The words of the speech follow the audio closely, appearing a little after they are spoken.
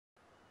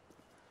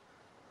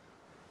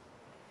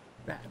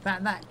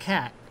That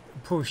cat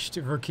pushed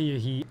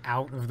Rakiahi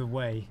out of the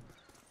way.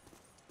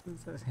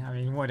 I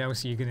mean, what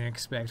else are you going to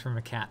expect from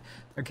a cat?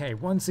 Okay,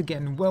 once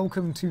again,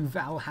 welcome to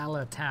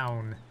Valhalla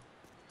Town.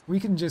 We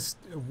can just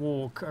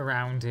walk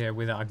around here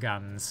with our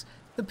guns.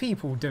 The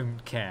people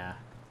don't care.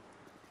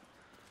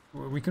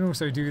 We can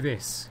also do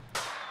this.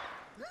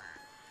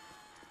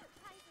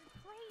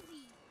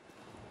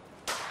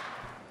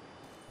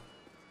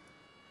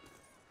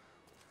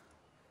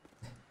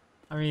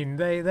 I mean,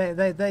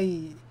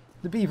 the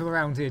people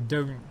around here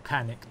don't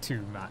panic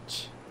too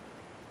much.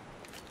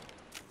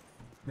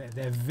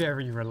 They're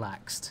very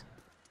relaxed.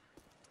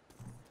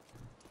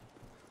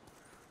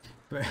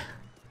 But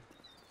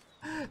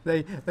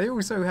they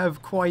also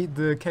have quite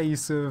the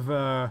case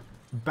of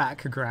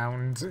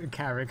background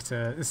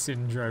character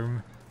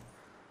syndrome.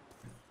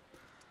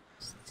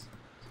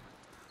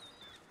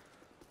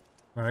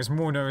 Well, it's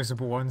more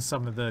noticeable on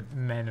some of the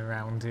men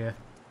around here,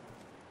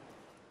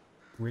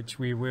 which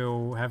we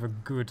will have a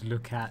good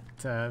look at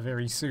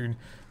very soon.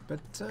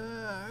 But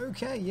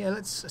okay, yeah,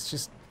 let's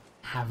just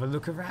have a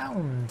look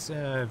around.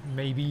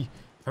 Maybe,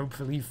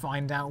 hopefully,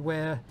 find out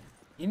where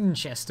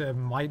Inchester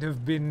might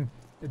have been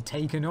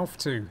taken off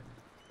to.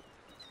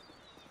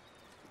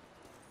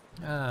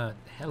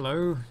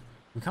 Hello.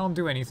 We can't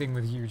do anything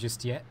with you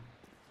just yet,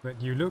 but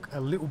you look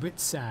a little bit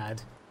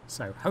sad.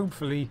 So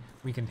hopefully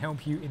we can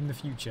help you in the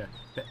future.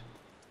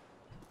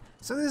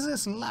 So there's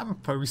this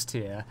lamppost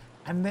here,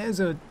 and there's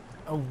a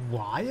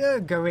wire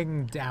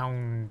going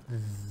down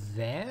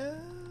there?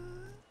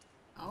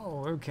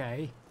 Oh,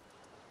 okay.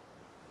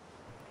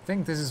 I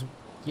think this is...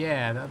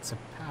 yeah, that's a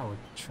power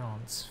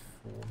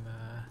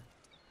transformer.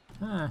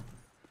 Huh.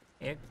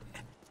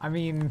 I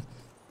mean,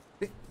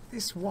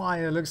 this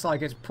wire looks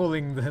like it's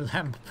pulling the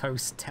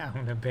lamppost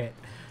down a bit.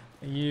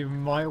 You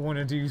might want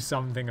to do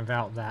something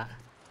about that.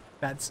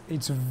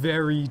 It's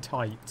very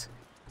tight.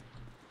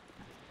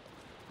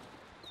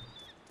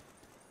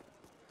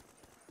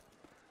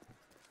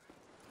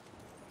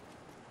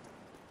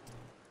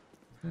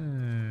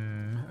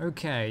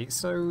 Okay,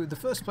 so the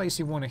first place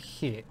you want to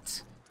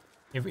hit,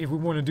 if we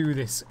want to do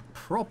this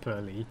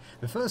properly,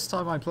 the first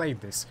time I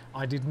played this,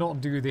 I did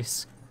not do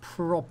this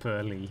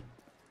properly.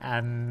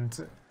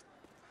 And,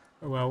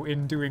 well,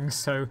 in doing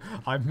so,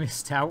 I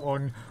missed out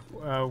on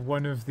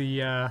one of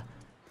the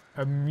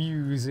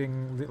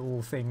amusing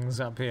little things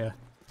up here.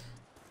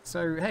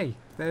 So, hey,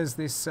 there's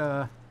this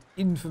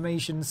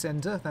information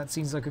center. That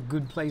seems like a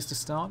good place to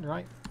start,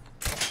 right?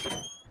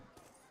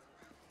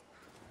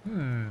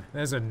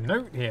 There's a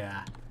note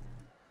here.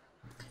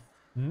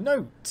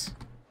 Note.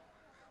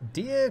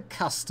 Dear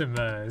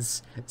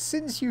customers,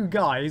 since you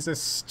guys are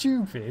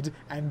stupid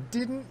and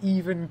didn't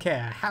even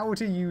care how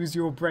to use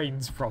your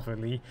brains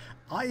properly,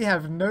 I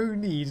have no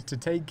need to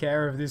take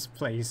care of this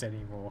place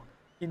anymore.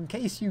 In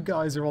case you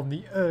guys are on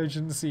the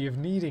urgency of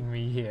needing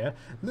me here,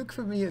 look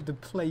for me at the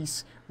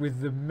place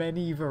with the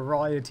many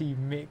variety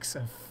mix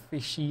of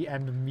fishy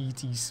and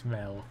meaty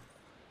smell.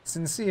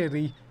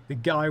 Sincerely, the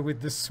guy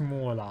with the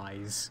small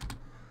eyes.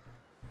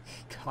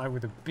 Guy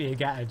with a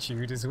big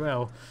attitude as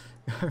well.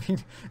 I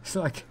mean, it's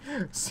like,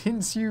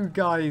 since you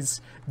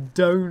guys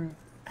don't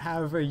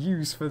have a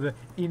use for the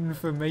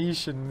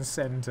information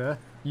center,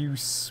 you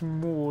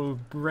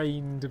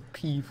small-brained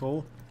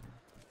people.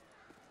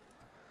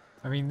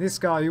 I mean, this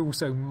guy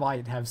also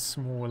might have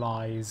small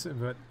eyes,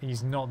 but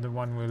he's not the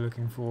one we're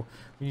looking for.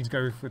 We need to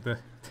go for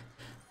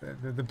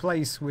the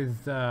place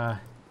with a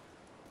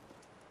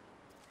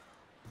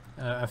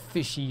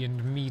fishy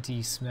and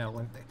meaty smell.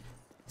 And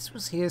this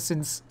was here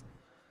since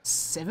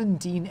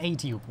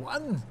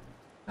 1781.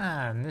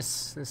 Man,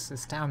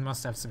 this town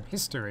must have some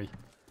history.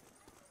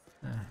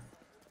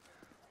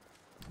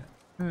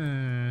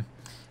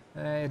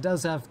 It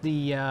does have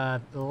the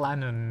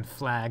Lannan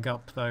flag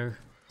up though,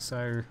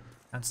 so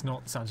that's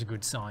not such a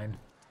good sign.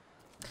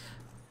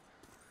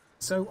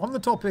 So on the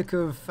topic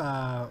of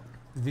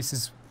this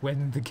is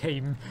when the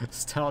game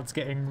starts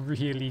getting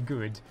really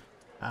good,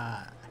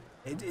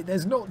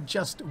 there's not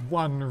just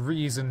one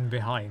reason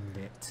behind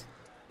it.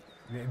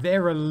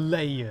 There are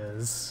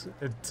layers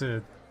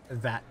to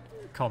that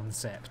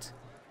concept.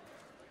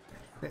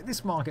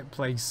 This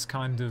marketplace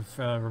kind of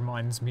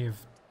reminds me of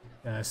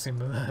a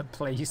similar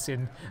place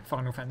in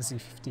Final Fantasy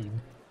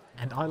 15,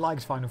 and I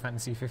liked Final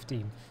Fantasy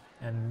 15.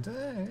 And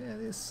yeah,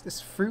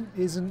 this fruit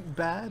isn't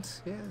bad.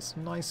 Yeah, it's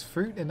nice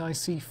fruit, and I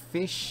see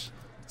fish.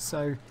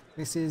 So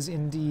this is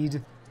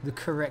indeed the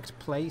correct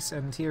place.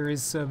 And here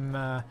is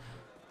some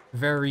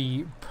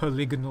very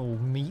polygonal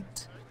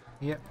meat.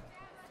 Yep.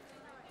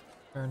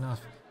 Fair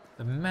enough.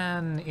 The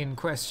man in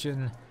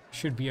question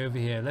should be over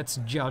here. Let's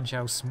judge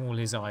how small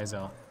his eyes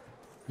are.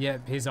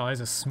 Yep, his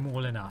eyes are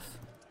small enough.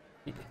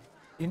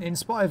 In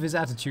spite of his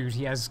attitude,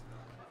 he has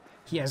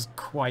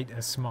quite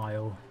a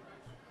smile.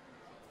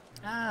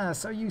 Ah,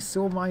 so you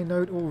saw my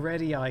note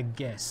already, I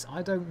guess.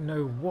 I don't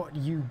know what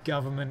you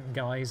government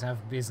guys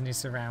have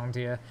business around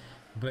here,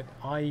 but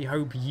I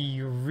hope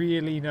ye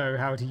really know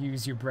how to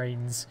use your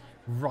brains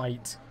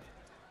right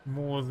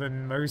more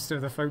than most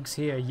of the folks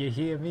here, you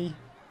hear me?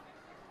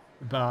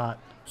 But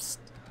psst,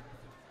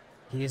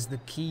 Here's the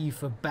key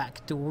for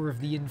back door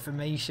of the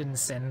information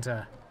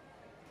center.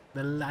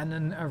 The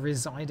Lannan are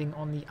residing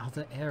on the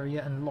other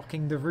area and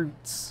locking the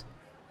routes.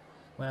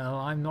 Well,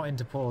 I'm not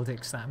into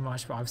politics that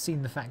much, but I've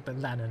seen the fact that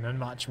Lannan are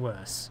much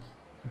worse.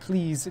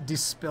 Please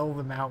dispel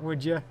them out,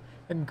 would you?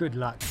 And good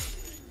luck.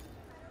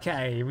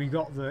 Okay, we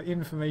got the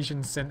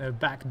information center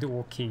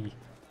backdoor key.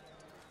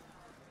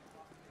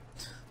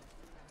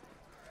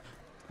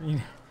 I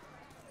mean,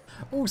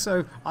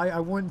 also, I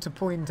want to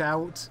point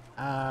out,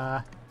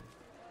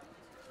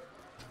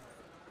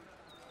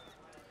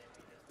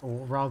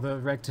 or rather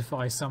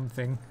rectify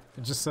something,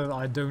 just so that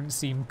I don't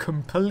seem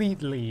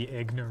completely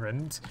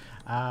ignorant.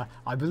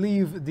 I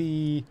believe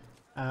the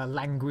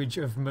language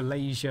of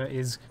Malaysia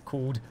is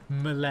called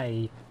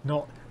Malay,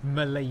 not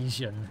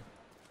Malaysian.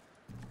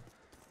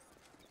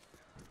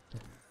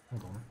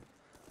 Hold on.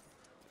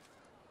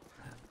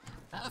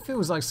 That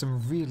feels like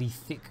some really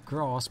thick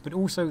grass, but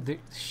also the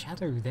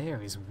shadow there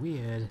is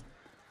weird.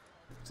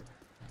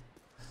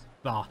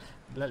 Ah,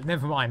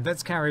 never mind.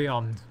 Let's carry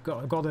on.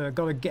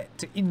 Gotta get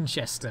to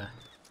Inchester.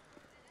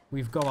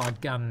 We've got our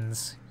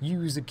guns.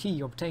 Use a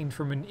key obtained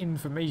from an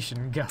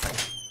information guy.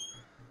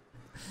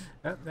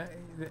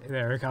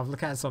 There are a couple of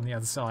cats on the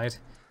other side.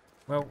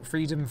 Well,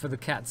 freedom for the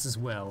cats as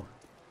well.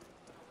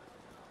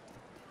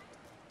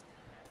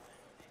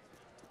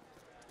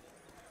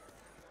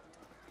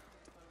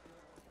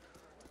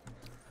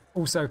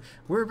 Also,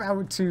 we're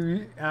about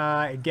to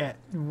get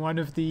one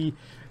of the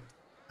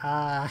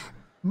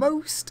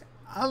most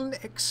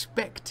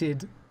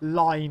unexpected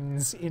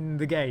lines in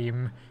the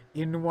game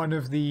in one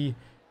of the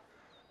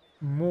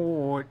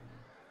more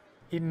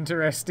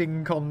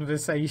interesting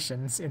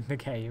conversations in the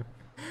game.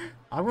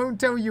 I won't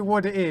tell you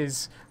what it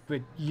is,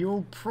 but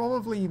you'll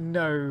probably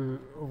know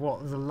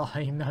what the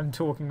line I'm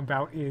talking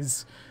about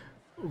is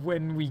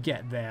when we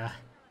get there.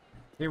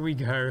 Here we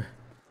go.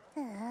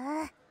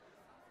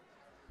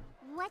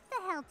 What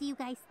the hell do you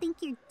guys think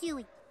you're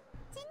doing?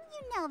 Didn't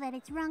you know that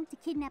it's wrong to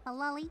kidnap a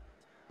lolly?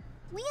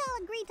 We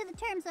all agreed to the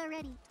terms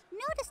already.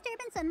 No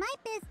disturbance on my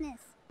business.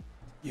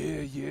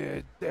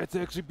 Yeah, that's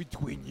actually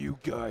between you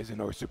guys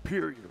and our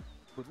superior.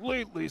 But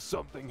lately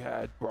something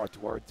had brought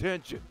to our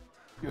attention.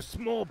 Your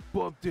small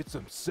bump did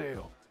some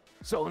sale,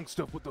 selling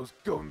stuff with those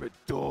government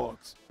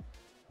dogs.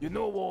 You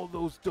know all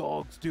those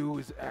dogs do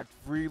is act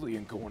freely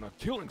and go on a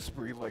killing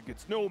spree like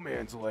it's no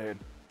man's land.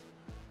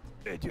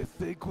 And you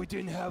think we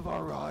didn't have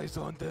our eyes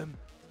on them?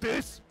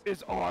 This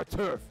is our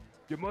turf.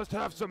 You must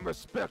have some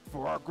respect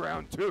for our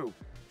ground too.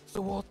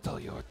 So I'll tell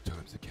you our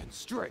terms again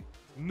straight.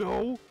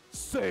 No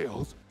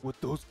sales with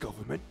those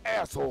government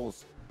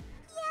assholes.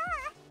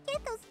 Yeah,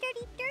 get those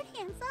dirty dirt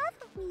hands off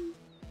of me.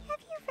 Have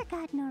you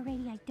forgotten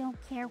already I don't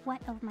care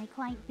what of my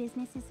client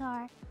businesses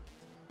are?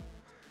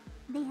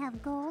 They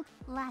have gold,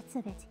 lots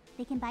of it.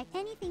 They can buy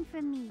anything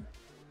from me.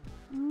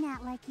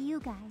 Not like you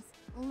guys,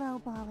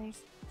 lowballers,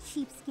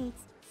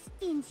 cheapskates,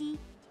 stingy.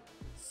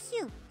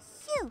 Shoo.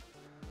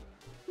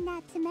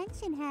 Not to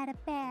mention had a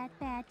bad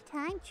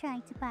time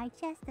trying to buy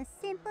just a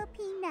simple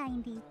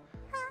P90.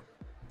 Huh?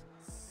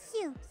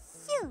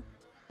 Shoo.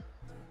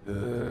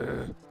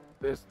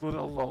 This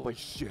little lolly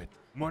shit.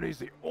 Money's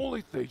the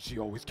only thing she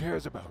always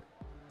cares about.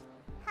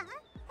 Huh?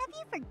 Have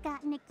you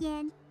forgotten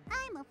again?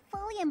 I'm a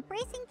fully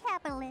embracing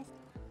capitalist.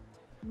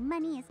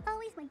 Money is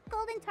always my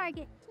golden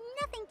target.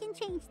 Nothing can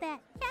change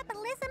that.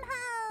 Capitalism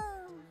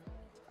ho!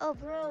 Oh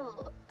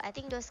bro, I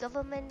think those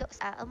government dogs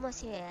are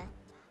almost here.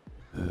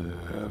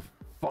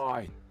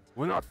 Fine.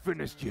 We're not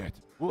finished yet.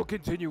 We'll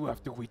continue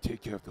after we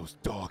take care of those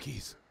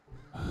doggies.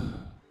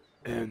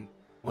 And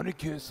money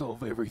can't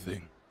solve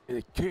everything. And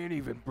it can't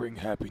even bring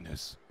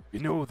happiness. You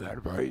know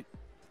that, right?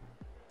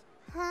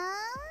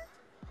 Huh?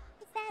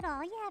 Is that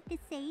all you have to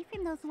say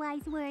from those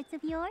wise words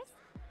of yours?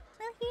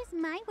 Well, here's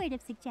my word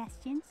of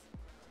suggestions.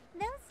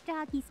 Those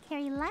doggies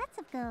carry lots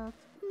of gold.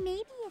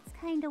 Maybe it's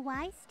kinda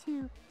wise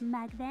to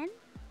mug them.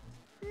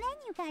 Then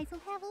you guys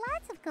will have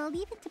lots of gold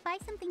even to buy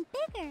something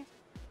bigger.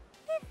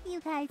 If you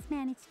guys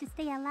manage to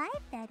stay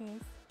alive, that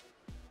is.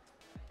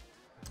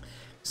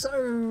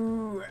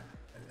 So,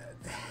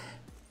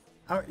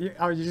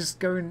 are you just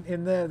going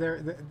in there?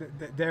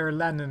 There are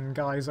Lannan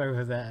guys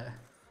over there.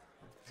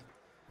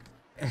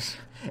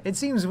 It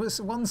seems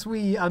once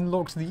we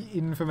unlocked the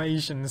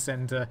information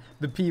center,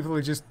 the people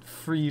are just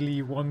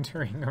freely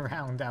wandering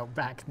around out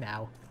back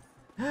now.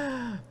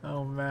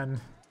 Oh man.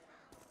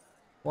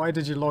 Why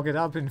did you log it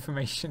up,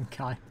 information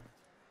guy?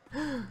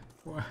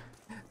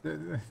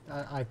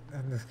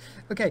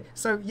 Okay,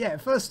 so yeah,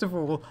 first of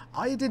all,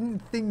 I didn't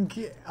think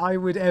I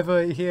would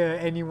ever hear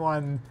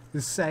anyone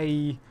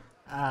say,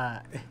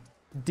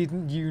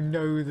 didn't you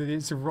know that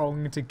it's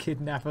wrong to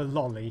kidnap a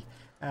lolly?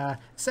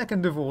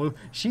 Second of all,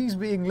 she's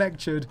being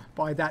lectured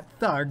by that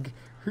thug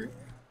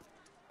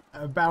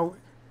about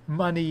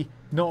money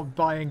not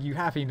buying you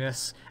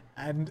happiness.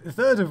 And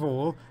third of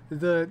all,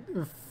 the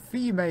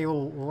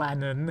female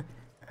Lannan,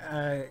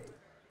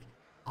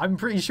 I'm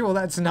pretty sure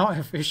that's an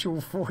artificial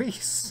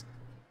voice.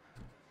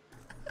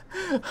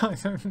 I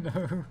don't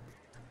know.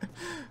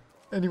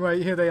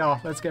 Anyway, here they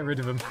are. Let's get rid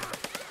of them.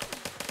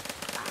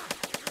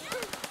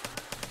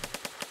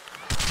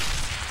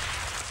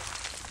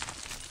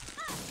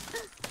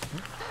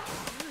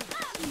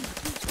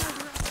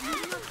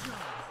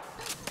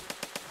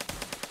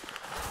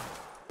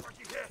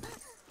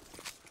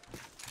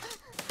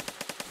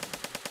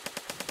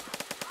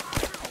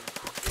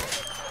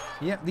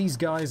 Yep, these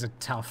guys are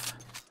tough.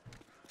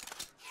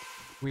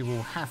 We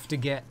will have to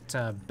get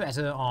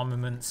better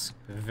armaments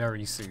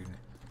very soon.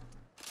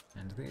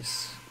 And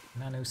this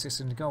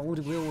nano-cistern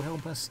gold will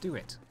help us do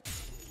it.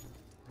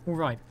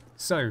 Alright,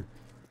 so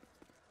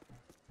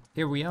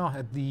here we are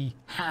at the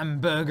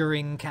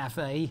Hamburgering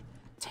Cafe.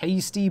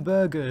 Tasty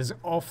burgers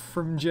off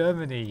from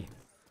Germany.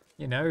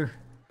 You know,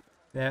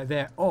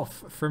 they're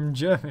off from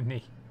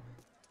Germany.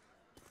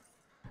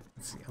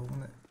 Let's see,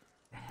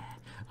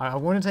 I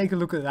want to take a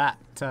look at that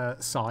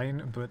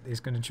sign, but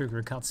it's going to trigger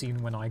a cutscene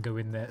when I go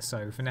in there,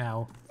 so for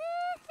now...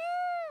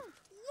 Woohoo!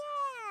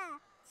 Yeah!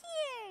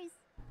 Cheers!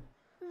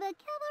 The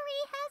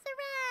cavalry has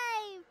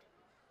arrived!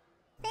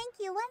 Thank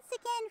you once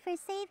again for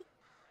saving...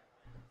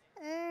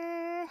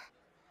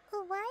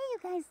 why are you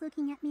guys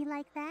looking at me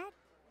like that?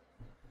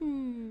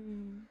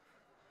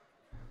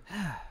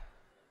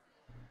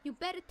 You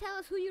better tell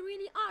us who you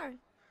really are.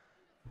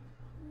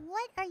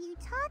 What are you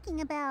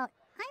talking about?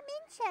 I'm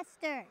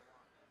Inchester.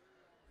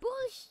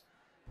 Bush.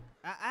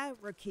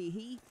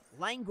 Rakihi.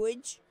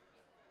 Language.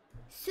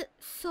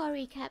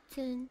 Sorry,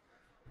 Captain.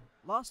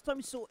 Last time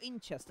we saw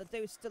Inchester,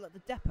 they were still at the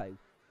depot.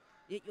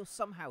 Yet you're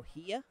somehow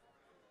here?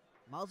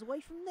 Miles away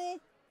from there?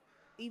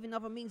 Even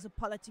other means of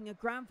piloting a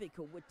ground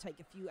vehicle would take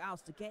a few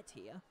hours to get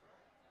here.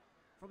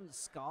 From the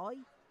sky?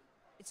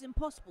 It's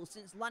impossible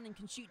since Lannon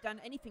can shoot down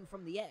anything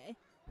from the air.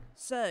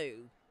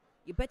 So,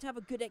 you better have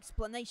a good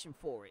explanation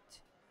for it.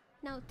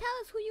 Now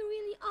tell us who you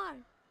really are.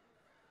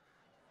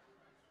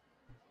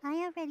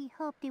 I already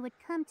hoped it would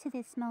come to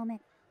this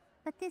moment,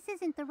 but this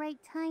isn't the right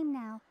time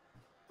now.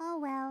 Oh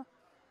well.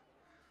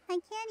 I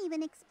can't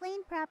even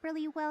explain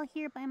properly well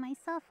here by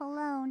myself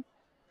alone.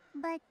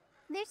 But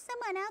there's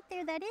someone out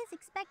there that is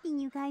expecting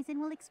you guys and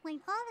will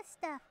explain all the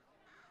stuff.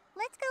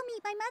 Let's go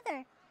meet my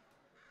mother.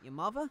 Your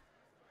mother?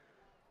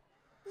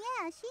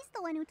 Yeah, she's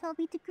the one who told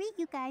me to greet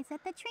you guys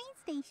at the train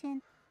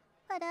station.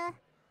 But,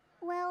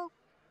 well,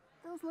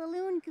 those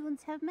Laloon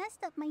goons have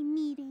messed up my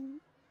meeting.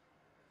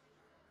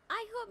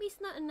 I hope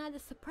it's not another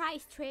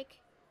surprise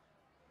trick.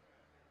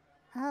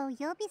 Oh,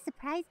 you'll be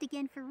surprised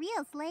again for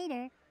reals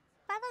later.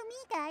 Follow me,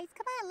 guys.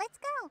 Come on, let's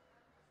go.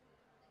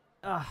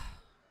 Ugh,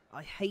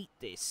 I hate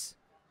this.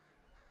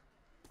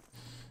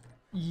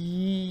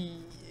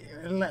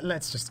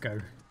 Let's just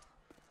go.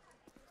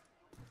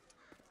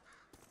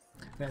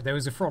 There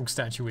was a frog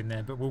statue in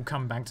there, but we'll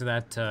come back to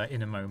that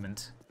in a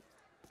moment.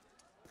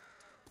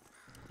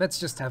 Let's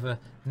just have a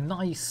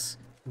nice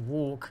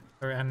walk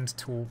and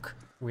talk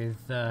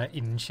with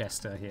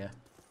Inchester here.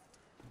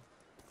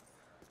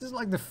 This is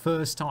like the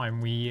first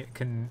time we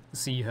can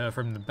see her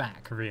from the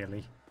back,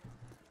 really.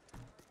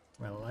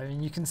 Well, I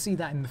mean, you can see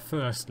that in the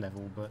first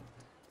level, but...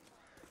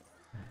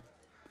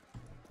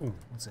 Oh,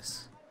 what's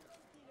this?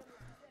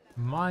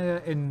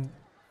 Maya and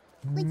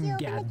Would you open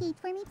the Ngad. gate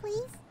for me,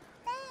 please?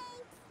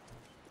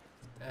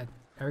 Thanks.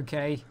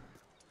 Okay.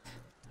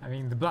 I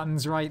mean, the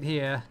button's right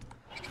here.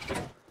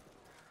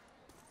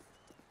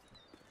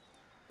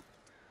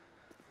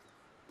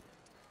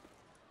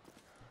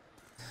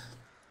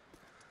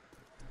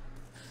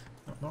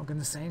 Not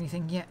gonna say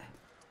anything yet.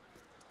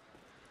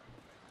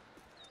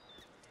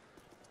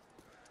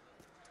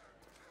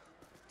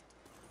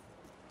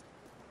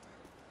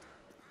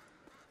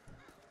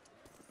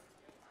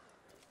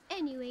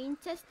 Anyway,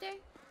 Inchester,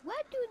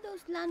 what do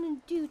those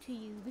London do to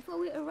you before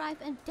we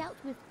arrived and dealt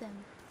with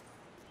them?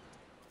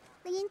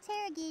 They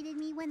interrogated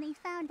me when they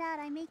found out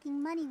I'm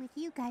making money with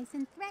you guys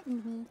and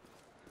threatened me.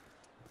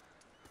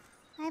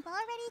 I've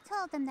already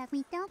told them that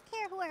we don't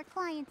care who our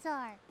clients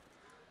are.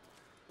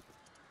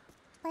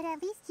 But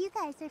at least you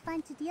guys are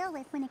fun to deal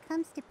with when it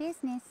comes to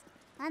business.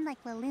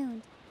 Unlike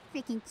Laloon.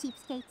 Freaking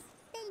cheapskates.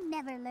 They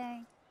never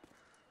learn.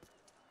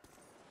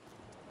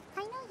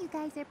 I know you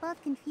guys are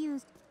both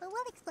confused, but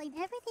we'll explain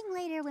everything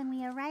later when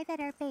we arrive at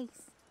our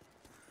base.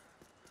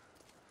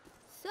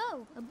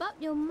 So,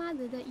 about your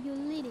mother that you're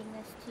leading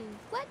us to,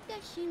 what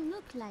does she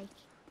look like?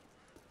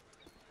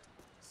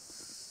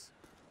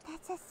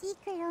 That's a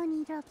secret,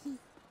 Oniroki.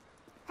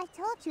 I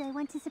told you I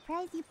want to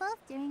surprise you both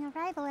during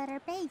arrival at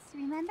our base,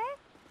 remember?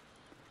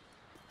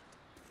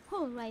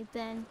 Alright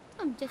then,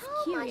 I'm just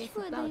curious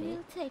about it. How much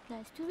will take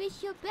us to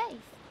reach your base?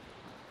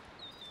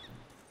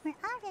 We're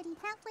already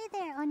halfway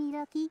there,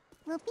 Oniroki.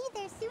 We'll be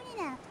there soon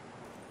enough.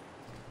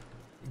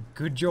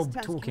 Good job This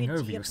town's talking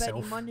over community are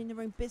barely yourself. minding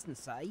their own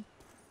business, eh?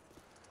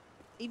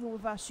 Even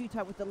with our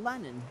shootout with the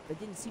Lannon, they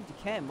didn't seem to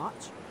care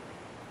much.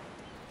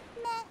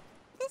 Meh.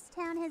 This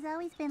town has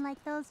always been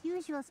like those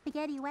usual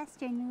spaghetti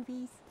western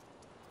movies.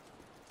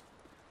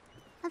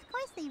 Of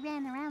course they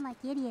ran around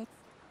like idiots.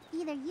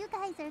 Either you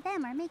guys or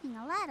them are making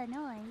a lot of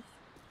noise.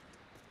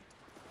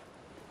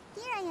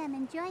 Here I am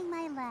enjoying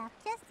my laugh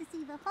just to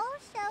see the whole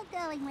show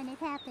going when it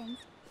happens.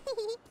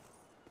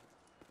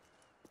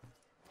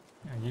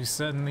 You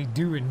certainly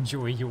do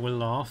enjoy your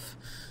laugh.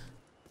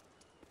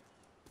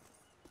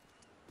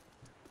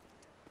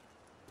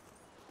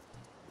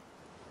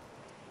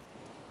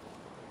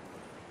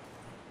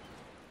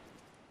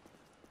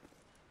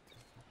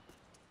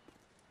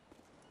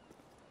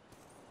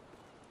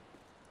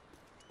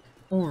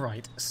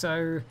 Alright,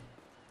 so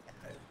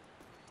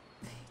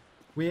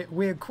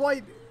we're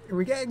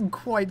getting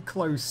quite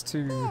close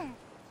to. There,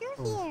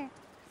 you're here.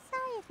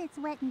 Sorry if it's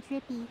wet and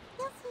drippy.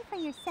 You'll see for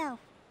yourself.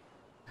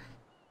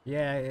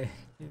 Yeah,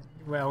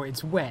 well,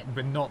 it's wet,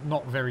 but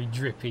not very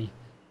drippy.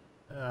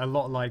 A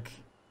lot like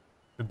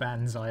the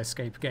Banzai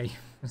escape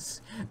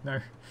games. No,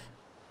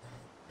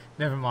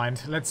 never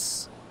mind.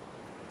 Let's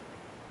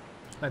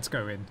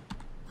go in.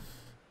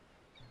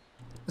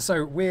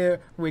 So we're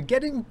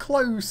getting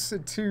close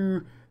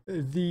to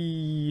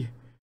the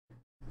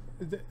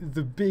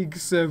big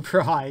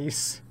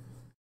surprise.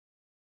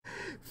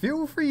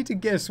 Feel free to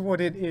guess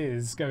what it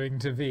is going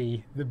to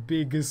be. The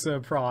big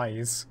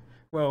surprise.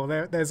 Well,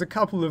 there's a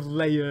couple of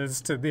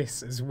layers to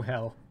this as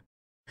well.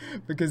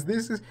 Because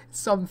this is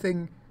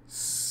something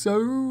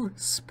so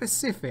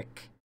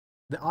specific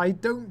that I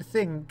don't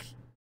think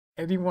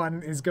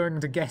anyone is going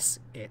to guess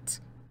it.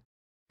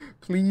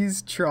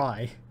 Please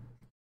try.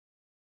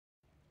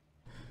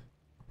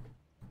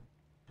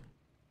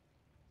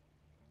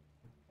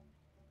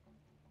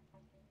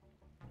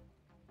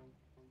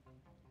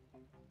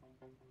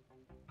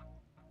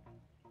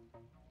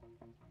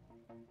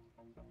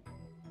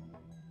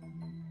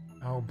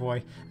 Oh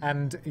boy,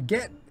 and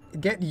get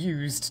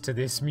used to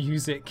this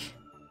music.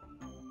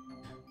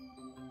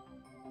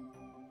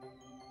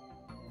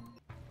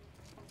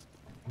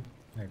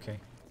 Okay.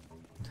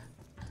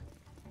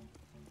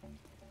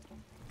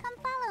 Come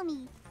follow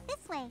me.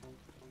 This way.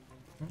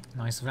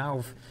 Nice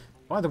valve.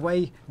 By the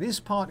way, this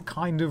part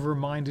kind of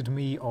reminded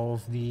me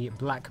of the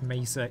Black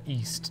Mesa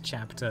East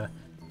chapter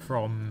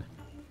from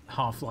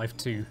Half-Life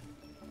 2.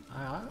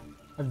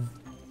 In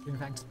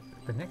fact,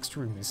 the next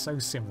room is so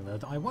similar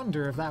that I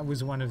wonder if that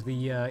was one of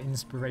the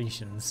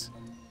inspirations.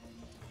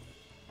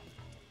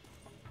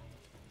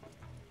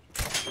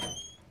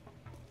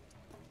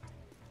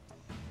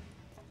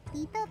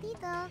 Tito,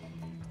 Tito.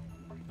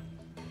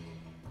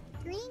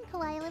 Green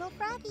kawaii little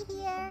froggy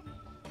here.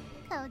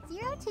 Code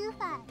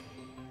 025.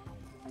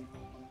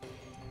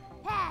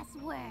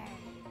 Password.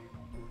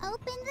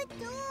 Open the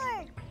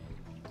door.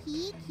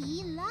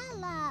 Kiki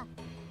Lala.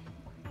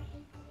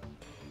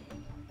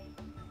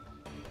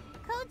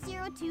 Code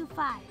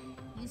 025.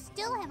 You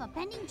still have a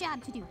pending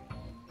job to do.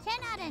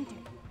 Cannot enter.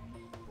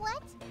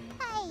 What?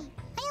 Hey,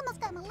 I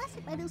almost got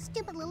molested by those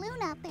stupid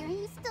Laloon out there, and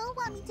you still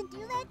want me to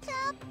do that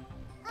job?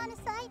 On a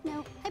side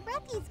note, I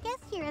brought these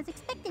guests here as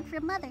expected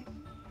from Mother.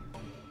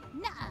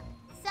 Nuh-uh.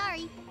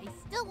 Sorry, I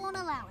still won't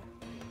allow it.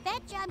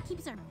 That job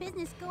keeps our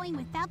business going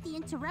without the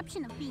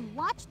interruption of being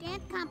watched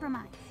and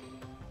compromised.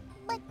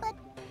 But,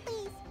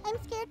 please, I'm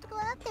scared to go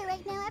out there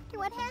right now after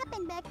what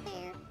happened back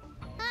there.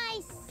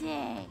 I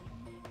say,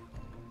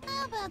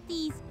 how about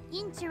these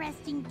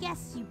interesting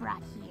guests you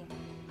brought here?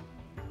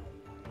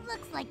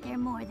 Looks like they're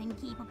more than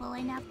capable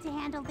enough to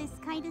handle this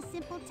kind of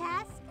simple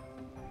task.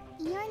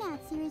 You're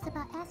not serious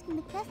about asking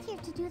the guest here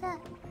to do the...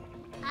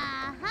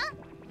 Uh-huh.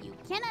 You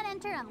cannot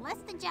enter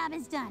unless the job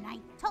is done, I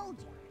told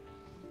you.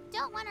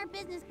 Don't want our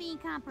business being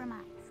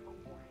compromised.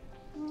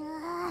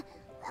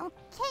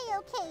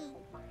 Okay.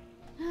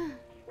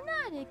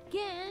 Not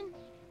again.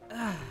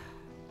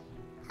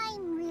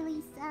 I'm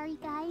really sorry,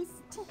 guys.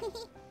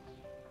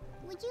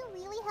 Would you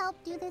really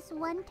help do this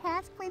one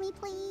task for me,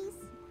 please?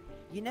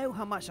 You know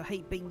how much I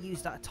hate being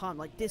used at a time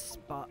like this,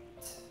 but...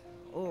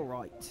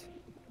 alright.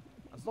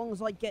 As long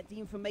as I get the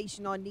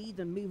information I need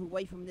and move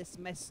away from this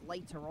mess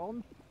later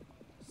on.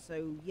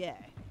 So, yeah.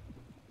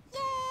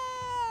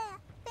 Yeah!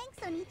 Thanks,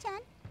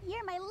 Oni-chan.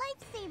 You're my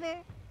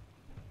lifesaver.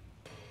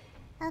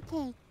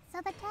 Okay, so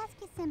the task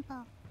is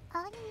simple.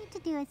 All you need to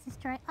do is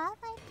destroy all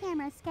 5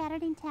 cameras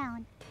scattered in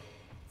town.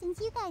 Since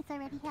you guys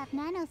already have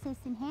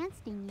nanosys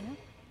enhanced in you,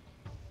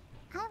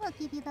 I will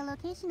give you the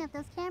location of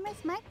those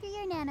cameras marked through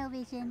your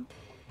nanovision.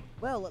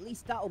 Well, at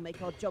least that'll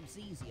make our jobs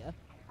easier.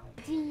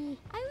 Gee,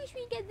 I wish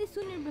we get this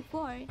sooner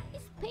before.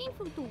 It's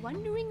painful to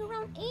wandering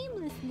around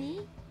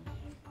aimlessly.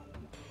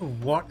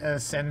 What a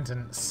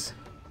sentence.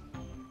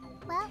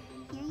 Well,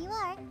 here you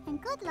are,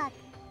 and good luck.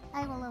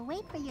 I will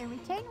await for your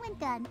return when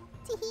done.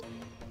 Teehee.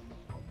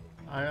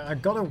 I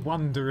gotta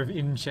wonder if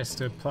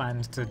Inchester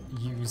planned to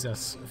use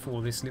us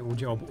for this little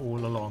job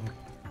all along.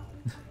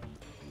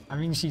 I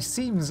mean, she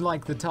seems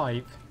like the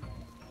type.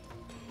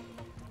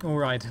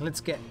 Alright, let's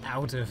get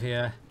out of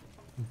here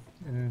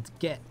and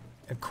get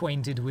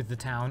acquainted with the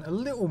town a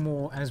little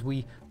more as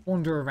we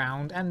wander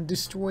around and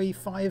destroy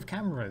 5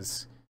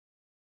 cameras.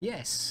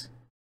 Yes,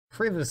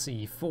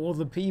 privacy for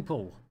the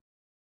people.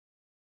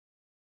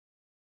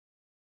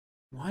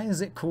 Why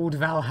is it called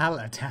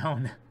Valhalla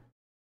Town?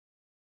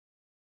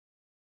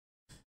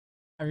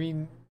 I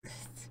mean,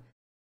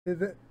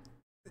 the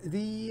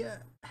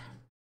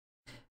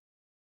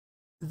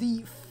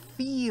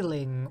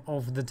feeling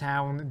of the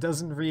town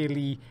doesn't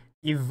really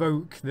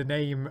evoke the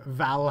name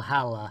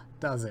Valhalla,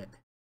 does it?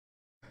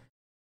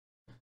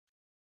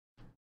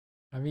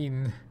 I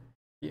mean,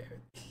 yeah,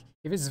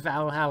 if it's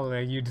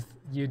Valhalla, you'd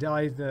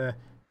either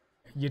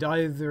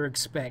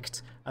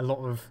expect a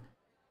lot of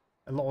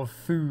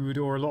food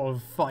or a lot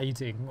of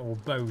fighting or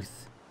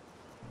both.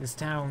 This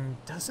town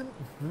doesn't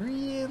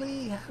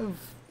really have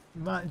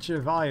much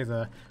of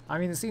either. I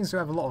mean, it seems to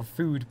have a lot of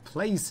food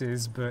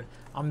places, but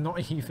I'm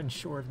not even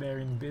sure if they're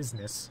in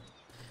business.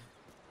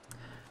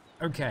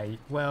 Okay,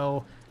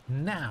 well,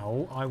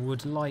 now I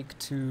would like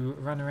to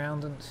run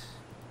around and...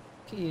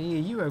 Are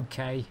you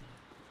okay?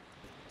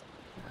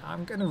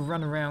 I'm gonna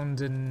run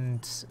around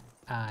and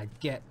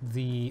get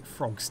the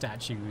frog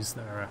statues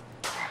that are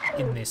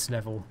in this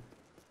level.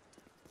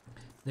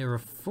 There are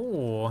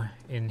 4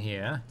 in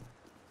here,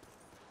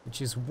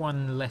 which is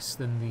 1 less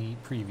than the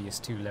previous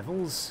 2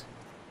 levels.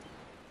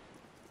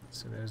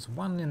 So there's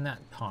 1 in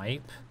that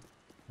pipe.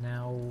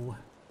 Now,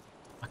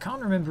 I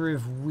can't remember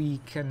if we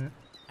can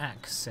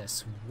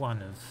access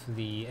one of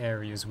the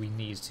areas we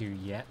need to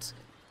yet.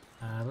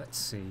 Let's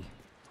see.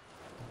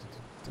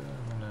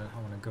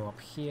 I wanna go up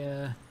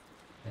here,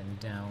 then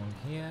down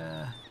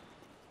here.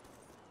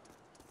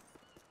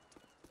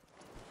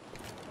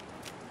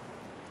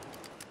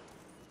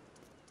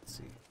 Let's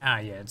see. Ah,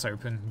 yeah, it's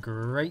open.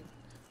 Great.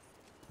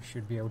 We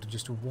should be able to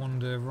just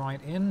wander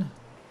right in.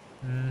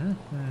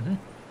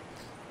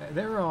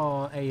 There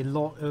are a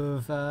lot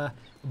of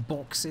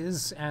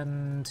boxes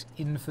and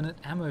infinite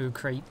ammo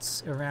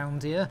crates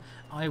around here.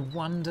 I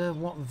wonder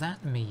what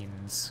that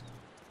means.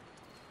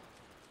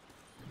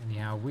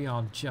 Anyhow, we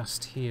are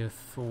just here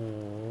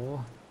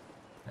for...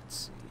 Let's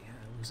see,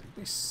 was it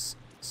this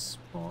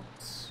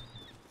spot?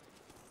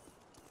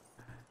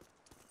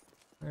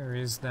 Where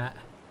is that?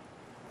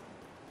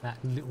 That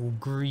little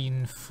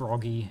green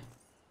froggy.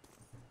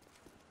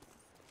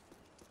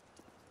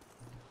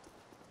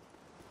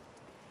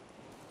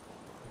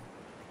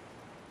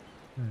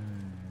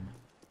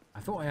 I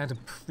thought I had a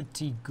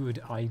pretty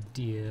good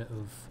idea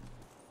of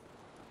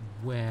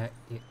where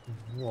it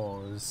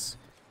was.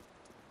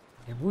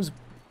 It was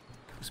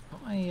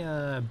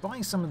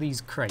by some of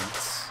these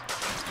crates.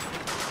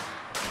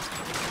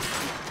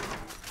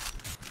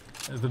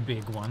 The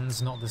big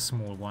ones, not the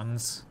small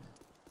ones.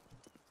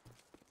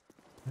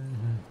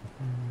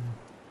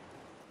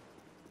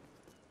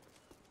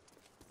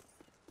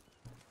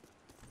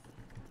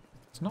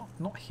 It's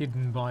not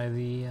hidden by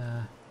the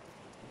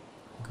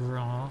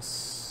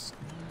grass.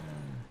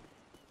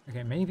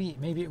 Okay,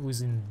 maybe it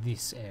was in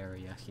this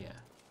area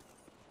here.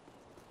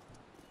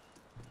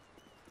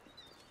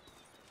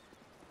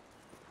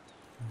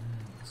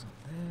 It's up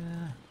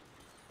there.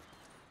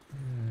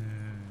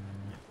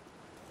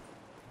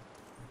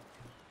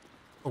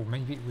 Oh,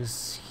 maybe it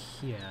was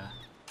here.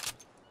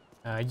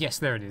 Yes,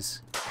 there it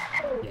is.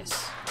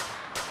 Yes.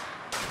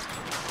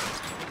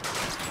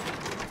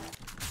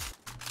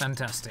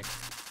 Fantastic.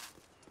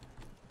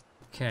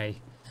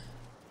 Okay.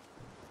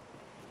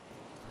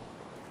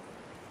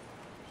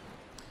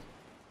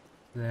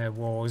 There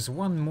was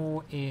one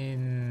more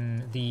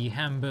in the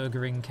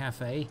hamburgering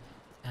cafe,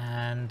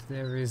 and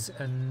there is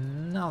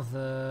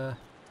another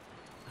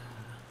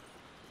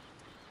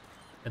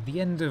at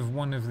the end of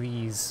one of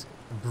these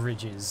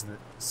bridges that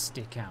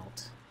stick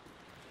out.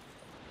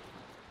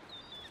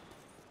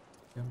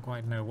 Don't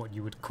quite know what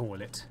you would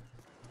call it.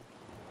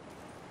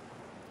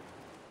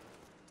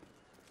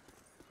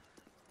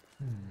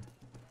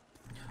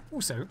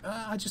 Also,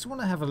 I just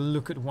want to have a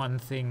look at one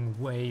thing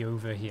way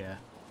over here.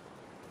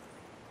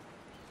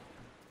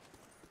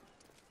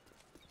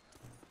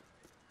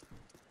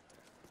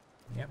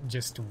 Yep,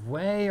 just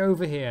way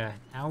over here,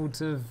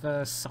 out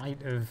of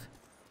sight of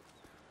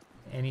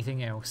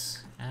anything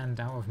else, and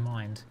out of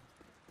mind.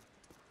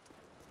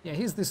 Yeah,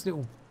 here's this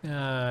little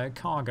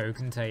cargo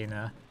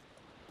container.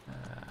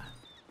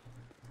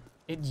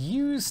 It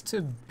used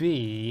to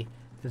be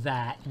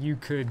that you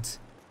could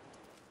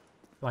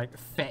like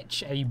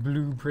fetch a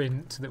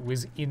blueprint that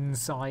was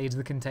inside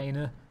the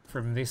container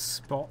from this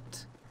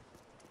spot,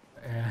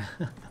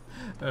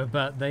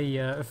 but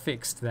they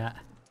fixed that.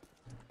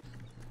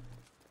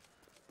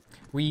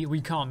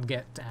 We can't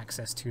get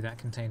access to that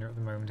container at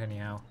the moment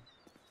anyhow.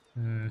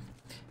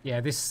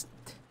 Yeah, this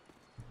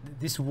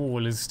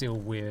wall is still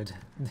weird.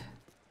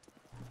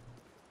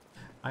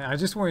 I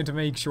just wanted to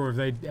make sure if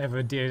they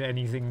ever did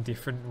anything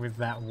different with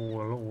that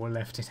wall or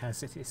left it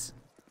as it is.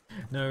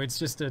 No, it's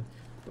just a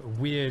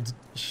weird,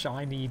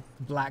 shiny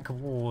black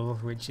wall,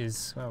 which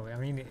is, well, I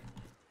mean,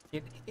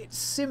 it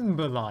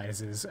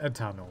symbolizes a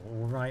tunnel,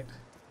 alright?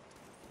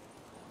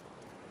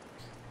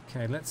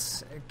 Okay,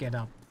 let's get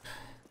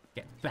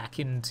back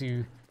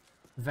into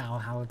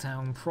Valhalla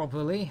Town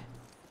properly.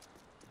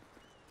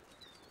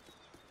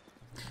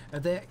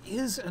 There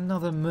is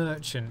another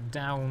merchant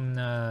down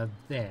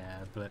there,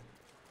 but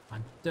I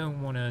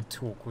don't want to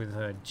talk with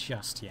her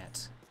just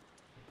yet.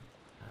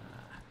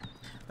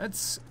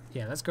 Let's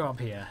go up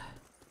here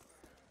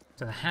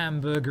to the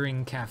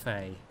hamburgering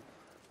cafe.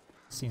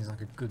 Seems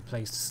like a good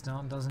place to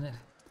start, doesn't it?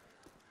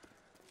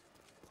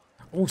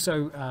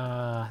 Also,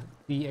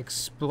 the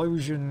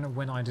explosion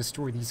when I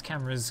destroy these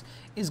cameras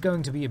is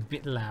going to be a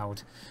bit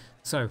loud,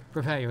 so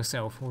prepare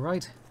yourself,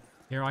 alright?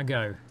 Here I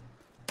go.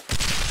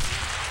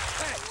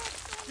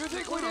 You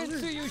think we didn't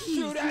see you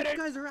shoot at it? You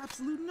guys are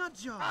absolute nut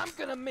jobs. I'm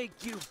gonna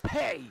make you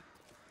pay!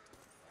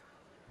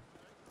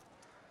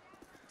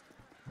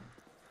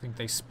 Think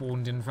they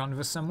spawned in front of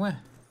us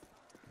somewhere?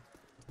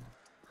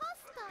 Hi,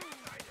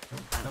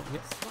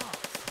 Yep.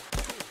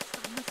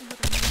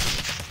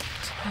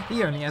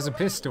 He only has a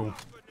pistol.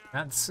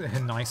 That's a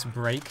nice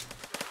break.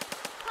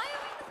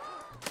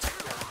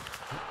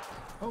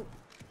 Oh.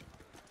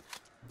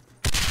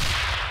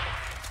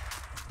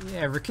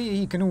 Yeah,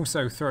 Rakia can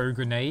also throw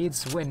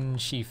grenades when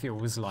she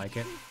feels like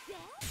it.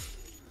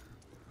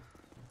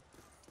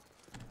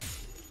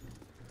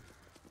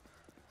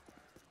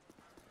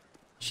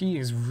 She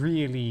is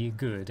really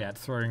good at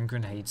throwing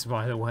grenades,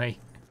 by the way.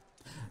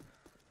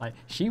 Like,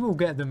 she will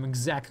get them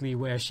exactly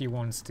where she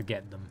wants to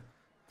get them.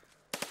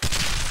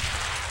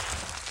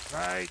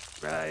 Right,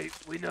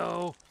 we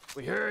know.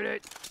 We heard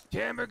it.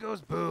 Camera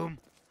goes boom.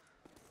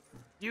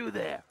 You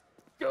there.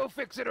 Go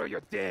fix it or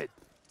you're dead.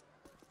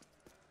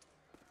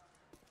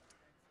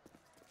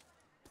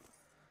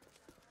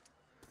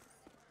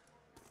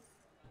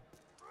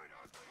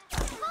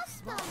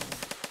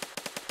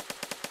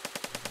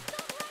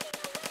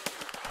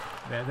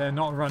 They're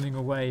not running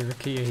away,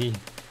 Rakia.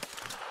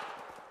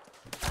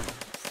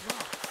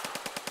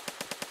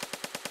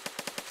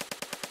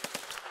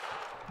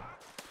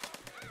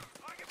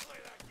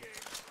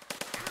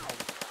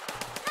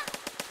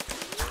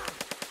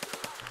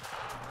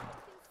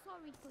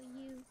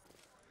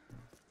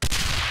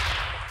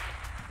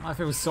 I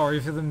feel sorry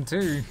for them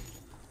too.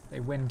 They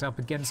went up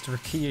against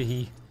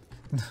Rakia.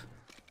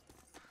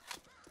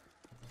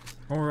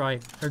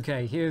 Alright,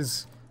 okay,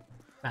 here's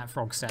that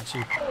frog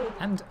statue.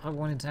 And I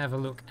wanted to have a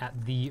look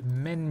at the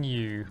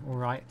menu,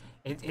 alright?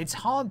 It's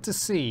hard to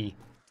see,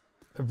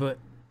 but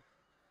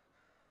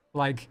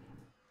like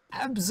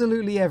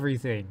absolutely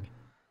everything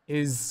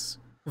is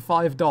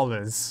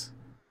 $5,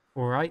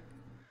 alright?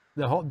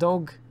 The hot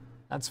dog,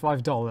 that's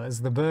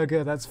 $5. The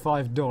burger, that's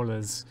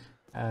 $5.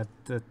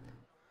 The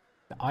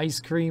ice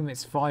cream,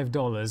 it's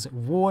 $5.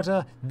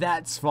 Water,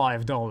 that's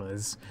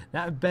 $5.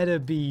 That better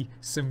be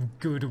some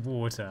good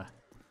water.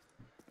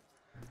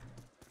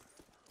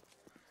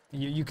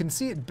 You can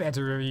see it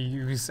better if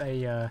you use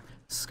a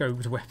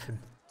scoped weapon.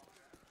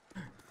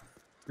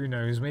 Who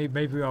knows,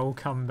 maybe I'll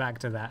come back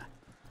to that.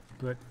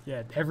 But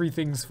yeah,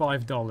 everything's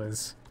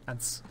 $5.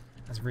 That's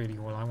really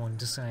all I wanted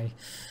to say.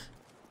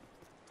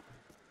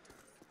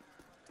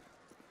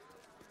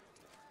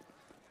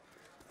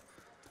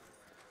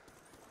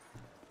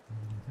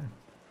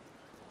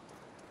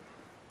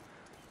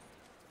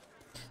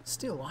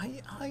 Still,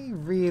 I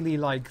really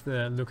like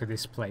the look of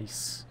this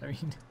place. I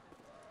mean,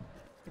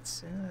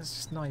 it's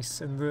just nice,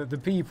 and the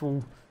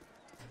people,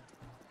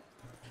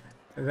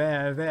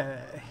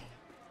 they're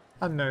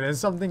I don't know, there's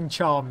something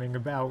charming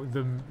about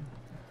them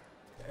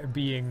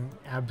being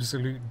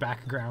absolute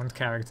background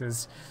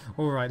characters.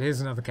 Alright, here's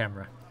another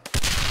camera.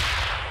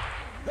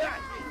 Hey,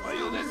 are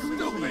you this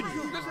stupid?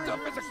 This stuff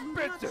is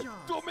expensive.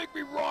 Don't make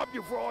me rob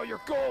you for all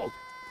your gold.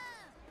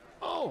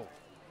 Oh,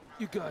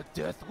 you got a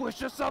death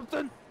wish or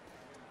something?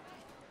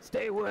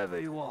 Stay wherever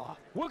you are.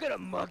 We're gonna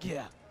mug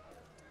you.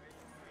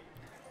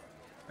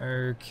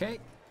 Okay.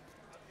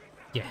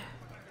 Yeah.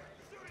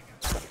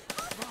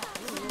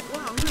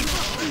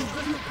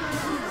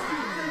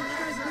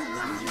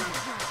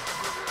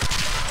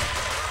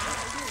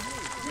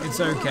 It's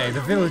okay,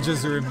 the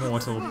villagers are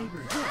immortal. Oh,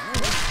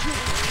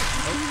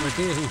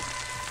 okay.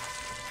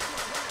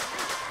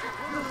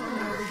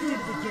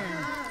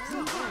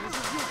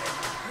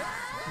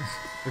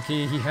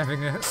 Okay, he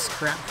having a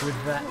scrap with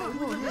that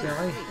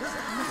guy.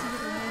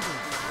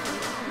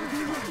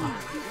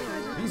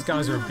 These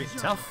guys are a bit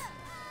tough.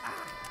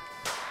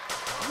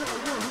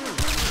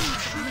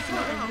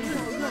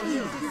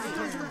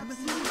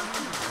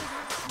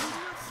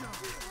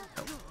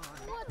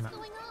 What's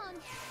going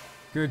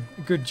on?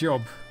 Good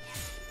job.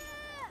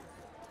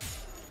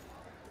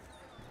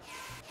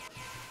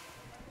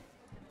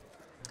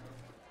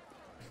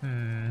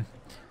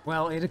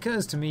 Well, it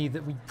occurs to me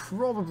that we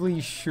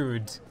probably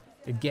should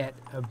get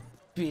a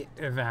bit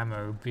of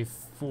ammo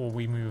before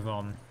we move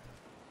on.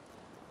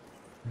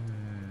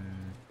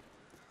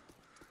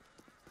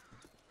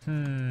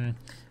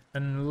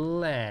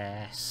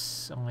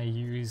 Unless I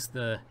use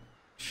the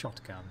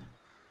shotgun.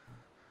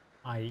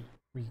 We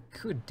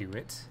could do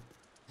it.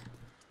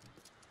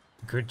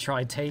 Could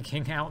try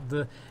taking out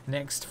the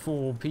next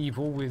 4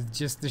 people with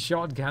just the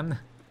shotgun.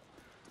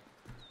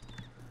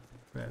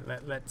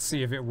 Let's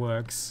see if it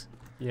works.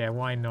 Yeah,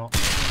 why not?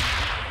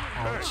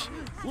 Ouch.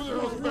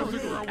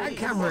 That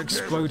camera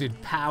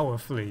exploded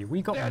powerfully.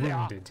 We got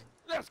wounded.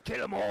 Let's kill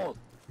them all.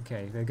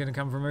 Okay, they're gonna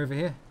come from over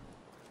here?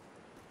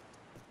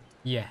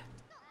 Yeah.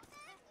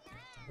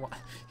 What?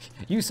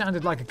 You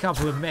sounded like a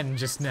couple of men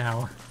just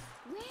now.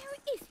 Where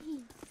is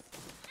he?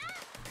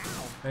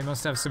 They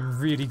must have some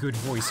really good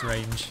voice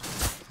range.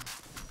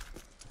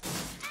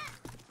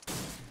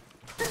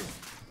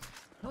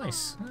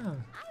 Nice. Oh.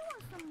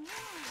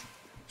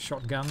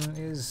 Shotgun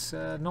is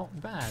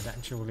not bad,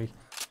 actually.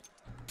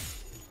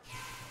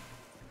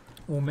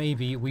 Or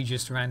maybe we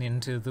just ran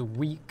into the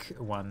weak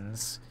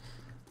ones.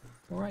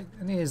 Alright,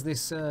 and here's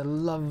this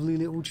lovely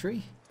little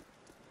tree.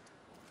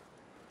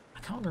 I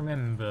can't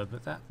remember,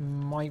 but that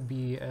might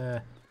be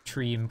a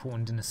tree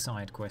important in a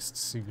side quest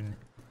soon.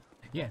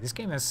 Yeah, this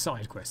game has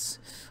side quests.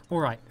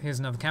 Alright, here's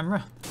another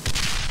camera.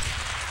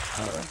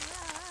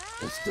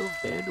 There's still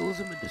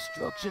vandalism and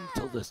destruction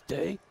till this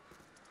day?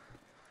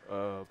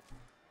 Duh.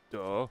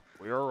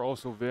 We are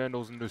also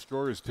vandals and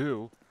destroyers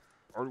too.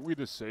 Aren't we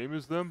the same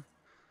as them?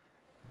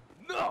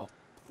 No!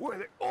 We're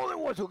the only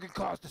ones who can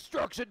cause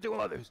destruction to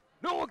others!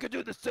 No one can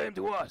do the same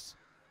to us!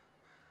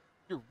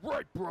 You're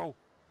right, bro!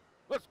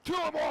 Let's kill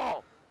them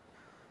all!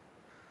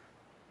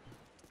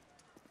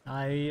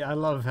 I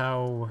love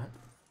how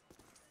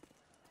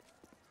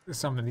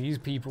some of these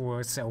people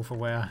are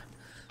self-aware.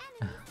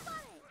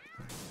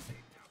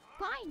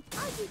 Fine,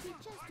 I'll give you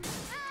just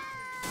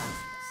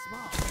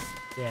Smart.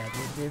 Yeah,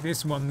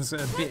 this one's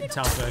a bit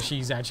tougher.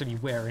 She's actually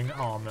wearing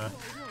armor,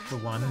 for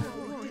one.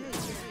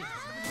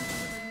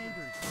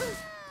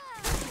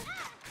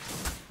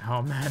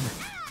 Oh man.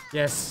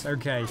 Yes,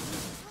 okay.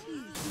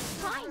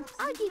 fine.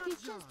 I'll give you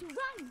a chance to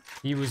run.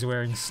 He was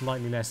wearing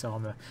slightly less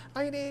armor.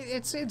 I mean,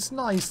 it's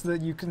nice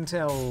that you can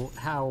tell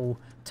how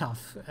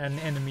tough an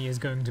enemy is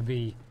going to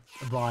be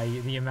by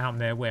the amount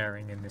they're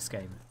wearing in this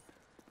game.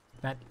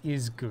 That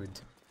is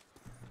good.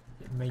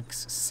 It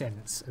makes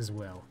sense as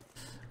well.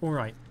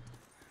 Alright.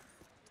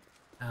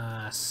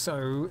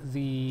 So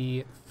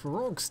the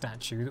frog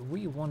statue that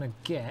we want to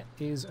get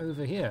is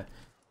over here.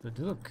 But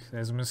look,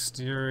 there's a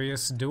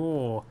mysterious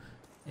door.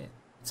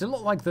 It's a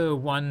lot like the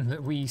one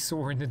that we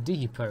saw in the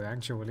depot,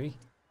 actually.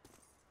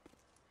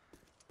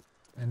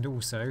 And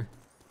also...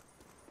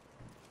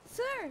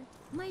 Sir,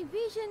 my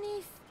vision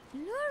is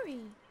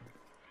blurry.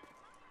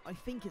 I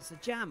think it's a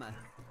jammer.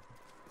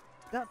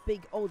 That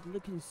big old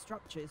looking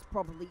structure is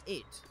probably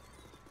it.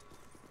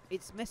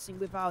 It's messing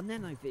with our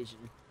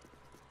nanovision.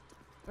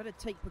 Better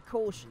take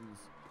precautions.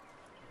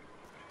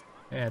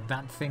 Yeah,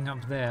 that thing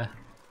up there.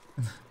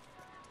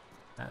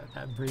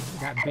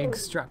 that big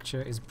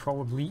structure is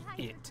probably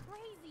it.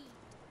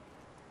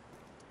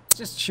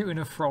 Just shooting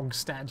a frog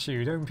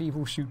statue. Don't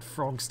people shoot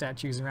frog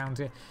statues around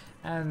here?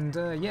 And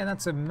yeah,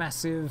 that's a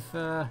massive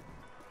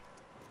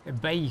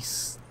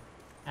base.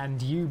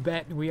 And you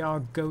bet we are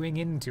going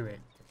into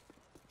it.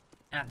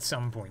 At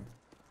some point.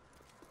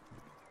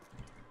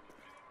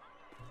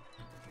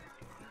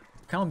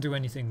 Can't do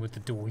anything with the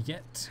door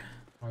yet.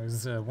 I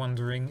was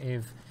wondering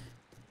if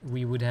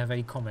we would have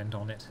a comment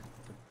on it.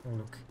 Oh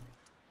look.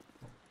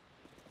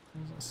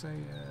 What does that say?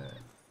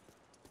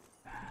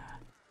 I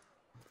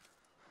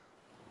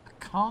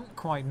can't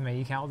quite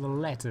make out the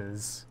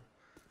letters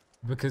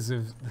because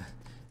of...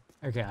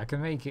 Okay, I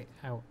can make it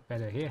out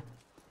better here.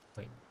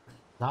 Wait.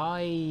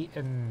 Lie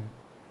and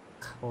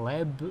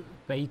Kleb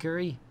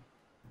Bakery?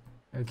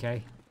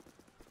 Okay.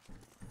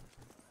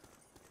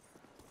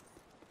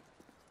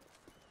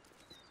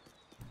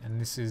 And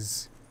this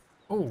is...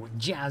 Oh,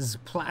 Jazz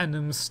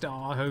Platinum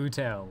Star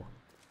Hotel.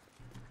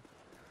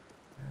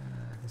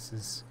 This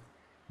is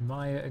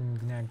Maya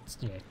and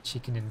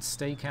Chicken and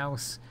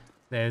Steakhouse.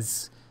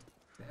 There's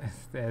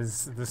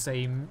the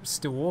same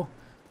store.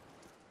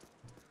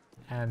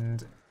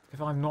 And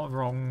if I'm not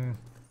wrong...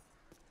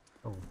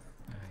 Oh,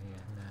 yeah,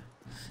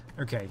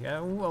 no. Okay,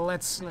 well,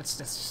 let's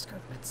just go.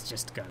 Let's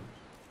just go.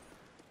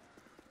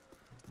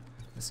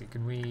 Let's see,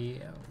 can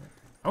we...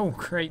 Oh,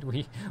 great,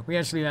 we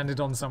actually landed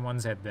on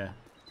someone's head there.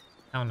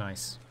 How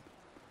nice.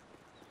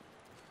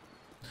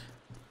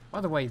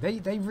 By the way,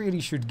 they really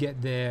should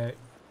get their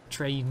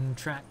train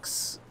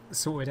tracks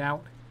sorted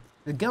out.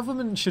 The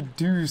government should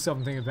do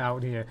something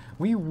about here.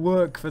 We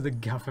work for the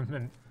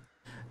government.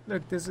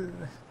 Look,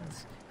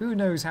 who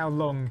knows how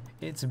long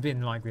it's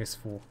been like this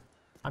for.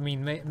 I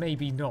mean,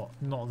 maybe not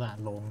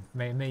that long.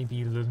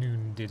 Maybe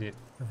Lanoon did it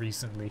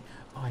recently.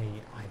 I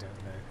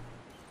don't know.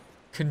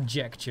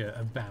 Conjecture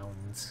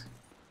abounds.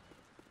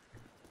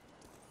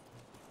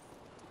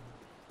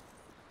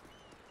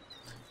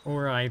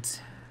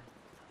 Alright.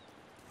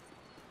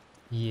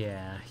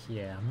 Yeah,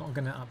 I'm not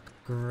gonna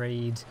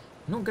upgrade.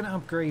 I'm not gonna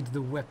upgrade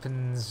the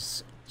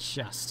weapons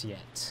just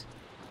yet.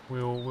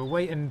 We'll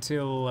wait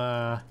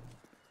until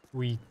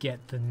we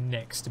get the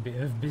next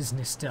bit of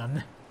business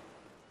done.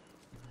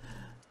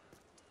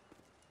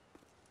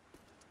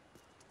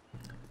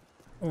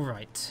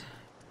 Alright.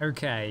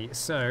 Okay,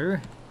 so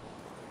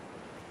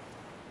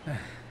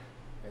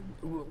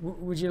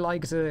would you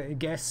like to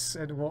guess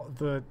at what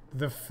the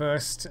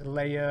first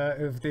layer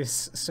of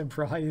this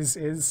surprise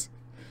is?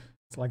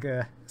 It's like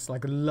a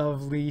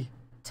lovely,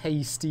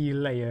 tasty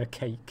layer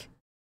cake.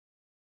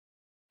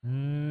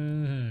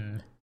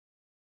 Mmm.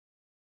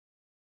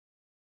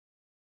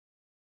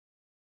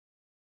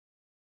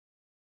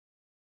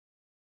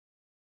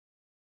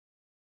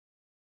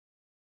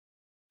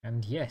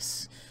 And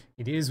yes,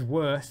 it is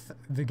worth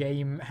the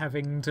game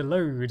having to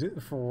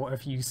load for a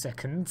few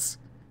seconds.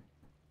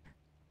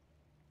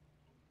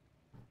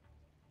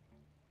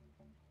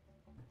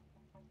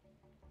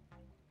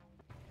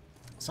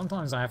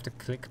 Sometimes I have to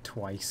click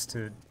twice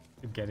to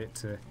get it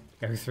to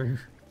go through.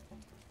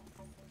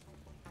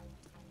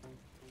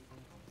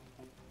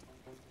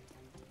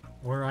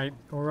 Alright,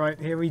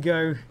 here we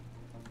go.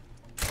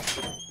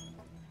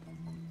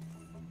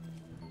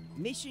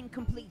 Mission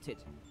completed.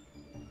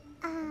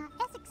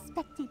 As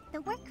expected.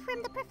 The work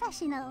from the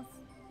professionals.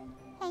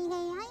 Hey,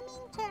 I'm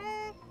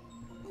Inter.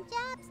 The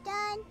job's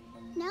done.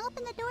 Now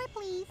open the door,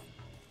 please.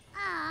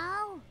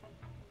 Oh,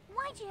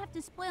 why'd you have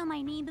to spoil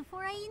my name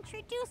before I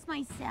introduce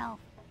myself?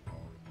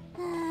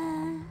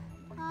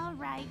 All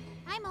right,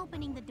 I'm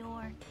opening the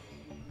door.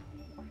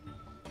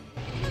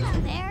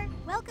 Hello there.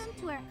 Welcome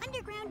to our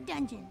underground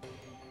dungeon.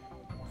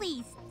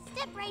 Please,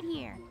 step right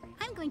here.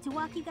 I'm going to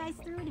walk you guys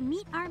through to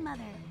meet our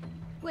mother.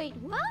 Wait,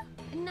 what?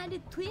 Another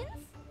twins?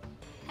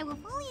 I will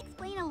fully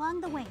explain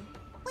along the way.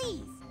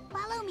 Please,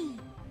 follow me.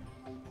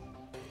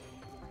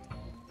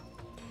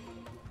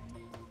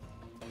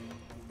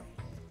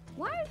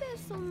 Why are there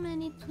so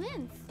many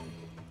twins?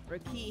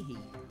 Rakihi,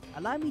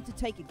 allow me to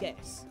take a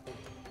guess.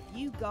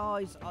 You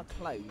guys are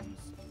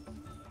clones.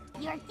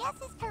 Your guess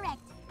is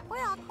correct.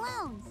 We're all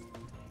clones.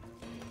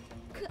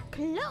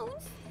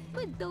 Clones?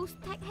 But those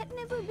tech had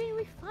never been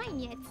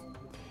refined yet.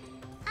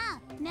 Ah,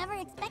 never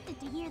expected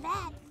to hear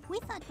that. We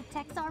thought the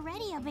tech's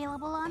already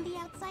available on the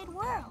outside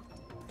world.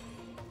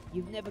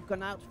 You've never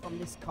gone out from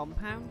this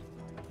compound?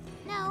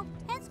 No,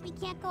 hence we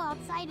can't go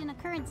outside in a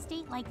current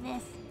state like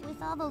this,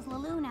 with all those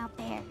Laloon out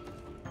there.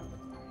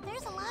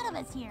 There's a lot of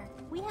us here.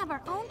 We have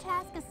our own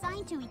task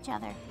assigned to each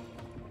other.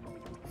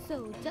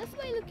 So, just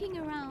by looking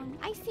around,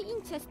 I see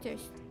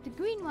Inchesters. The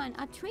green one,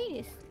 a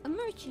traders, a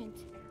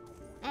merchant.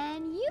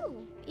 And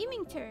you,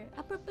 Imingter,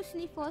 a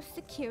purposely for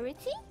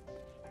security?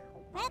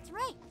 That's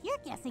right. You're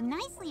guessing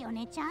nicely,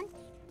 Onichan.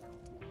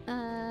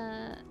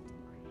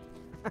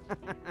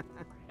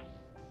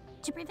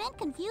 To prevent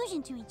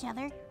confusion to each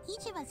other,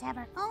 each of us have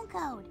our own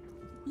code.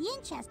 The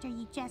Inchester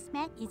you just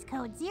met is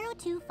code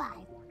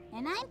 025,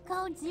 and I'm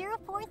code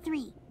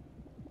 043.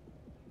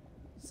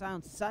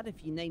 Sounds sad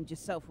if you named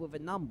yourself with a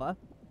number.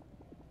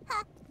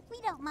 Ha!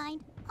 We don't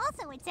mind.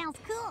 Also, it sounds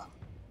cool.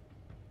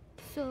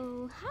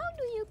 So, how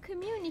do you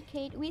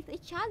communicate with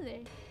each other?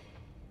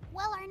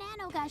 Well, our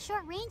nano got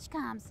short-range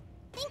comms.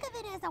 Think of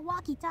it as a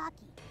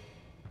walkie-talkie.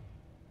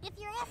 If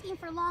you're asking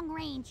for long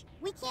range,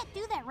 we can't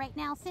do that right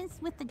now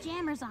since with the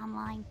jammers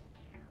online.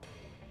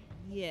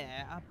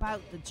 Yeah,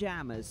 about the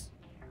jammers.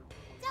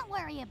 Don't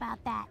worry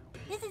about that.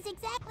 This is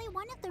exactly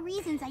one of the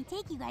reasons I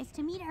take you guys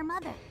to meet our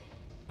mother.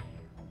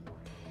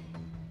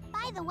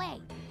 By the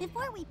way,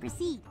 before we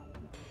proceed,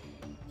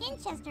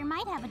 Inchester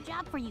might have a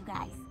job for you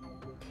guys.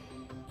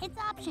 It's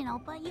optional,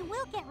 but you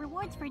will get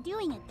rewards for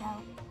doing it,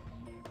 though.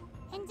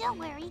 And don't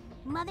worry,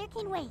 Mother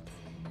can wait.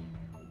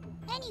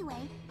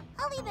 Anyway,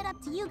 I'll leave it up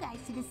to you guys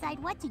to decide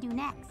what to do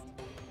next.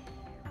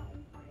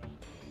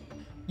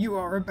 You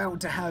are about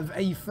to have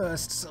a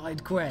first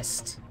side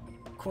quest.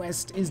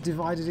 Quest is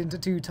divided into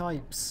two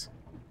types.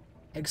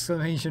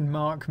 Exclamation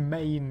mark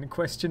main,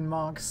 question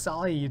mark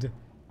side.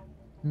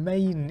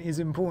 Main is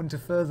important to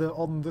further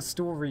on the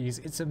stories.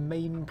 It's a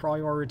main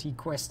priority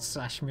quest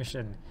 /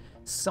 mission.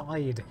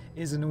 Side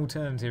is an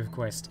alternative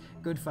quest,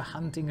 good for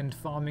hunting and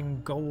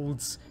farming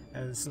golds /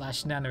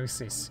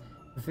 nanosys.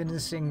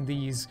 Finishing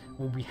these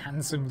will be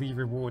handsomely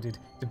rewarded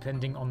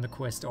depending on the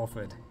quest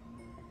offered.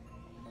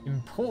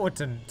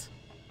 Important!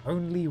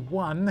 Only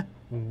one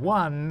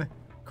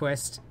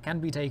quest can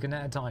be taken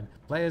at a time.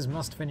 Players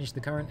must finish the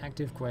current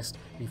active quest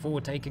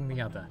before taking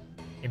the other.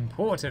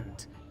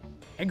 Important!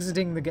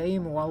 Exiting the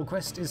game while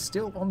quest is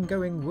still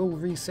ongoing will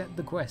reset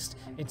the quest.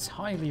 It's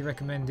highly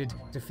recommended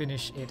to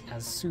finish it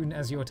as soon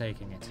as you're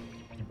taking it.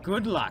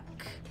 Good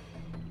luck!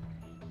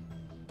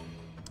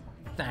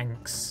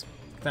 Thanks.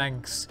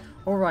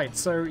 Alright,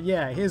 so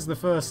yeah, here's the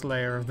first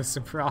layer of the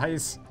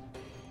surprise.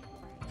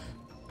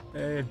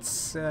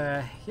 It's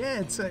a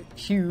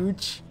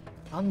huge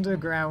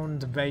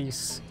underground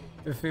base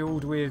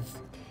filled with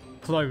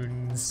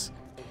clones.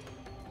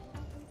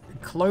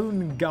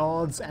 Clone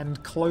guards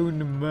and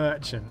clone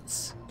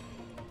merchants.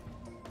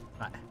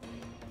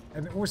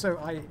 And also,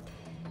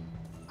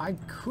 I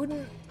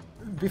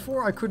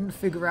couldn't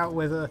figure out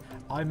whether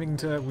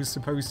Imingter was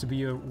supposed to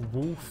be a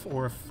wolf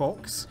or a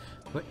fox,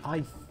 but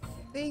I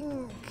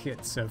think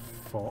it's a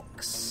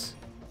fox.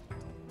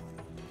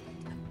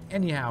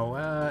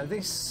 Anyhow,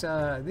 this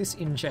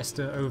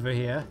Inchester over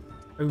here,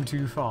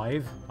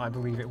 025, I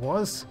believe it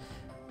was,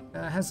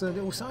 has a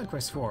little side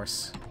quest for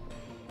us.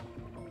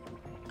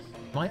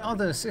 My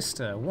other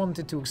sister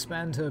wanted to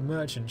expand her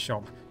merchant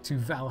shop to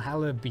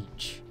Valhalla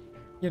Beach.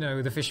 You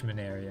know, the fisherman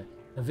area,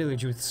 a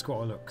village with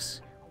squatter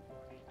looks.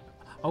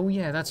 Oh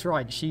yeah, that's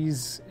right.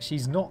 She's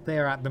not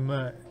there at the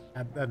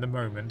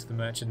moment. The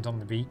merchant on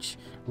the beach.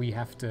 We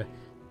have to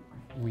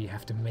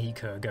make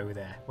her go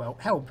there. Well,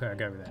 help her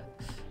go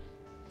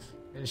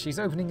there. She's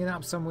opening it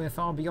up somewhere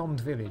far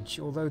beyond village,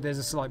 although there's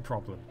a slight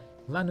problem.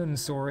 Lannon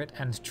saw it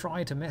and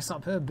tried to mess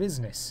up her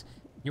business.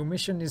 Your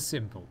mission is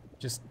simple.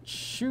 Just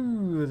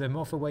shoo them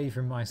off away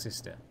from my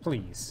sister,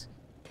 please.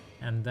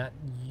 And that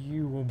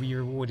you will be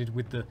rewarded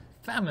with the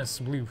famous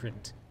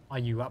blueprint. Are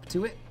you up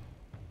to it?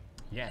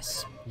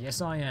 Yes.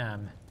 Yes, I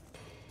am.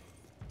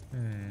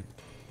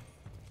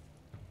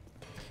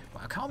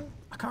 Well,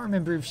 I can't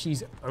remember if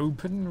she's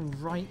open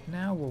right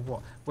now or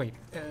what. Wait,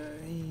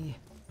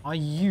 are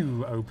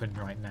you open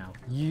right now?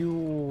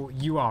 You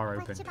are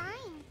open. What you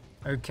buying?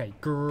 Okay,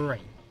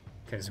 great.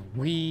 Because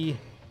we...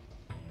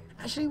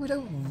 Actually, we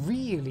don't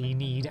really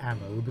need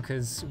ammo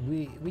because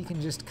we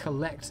can just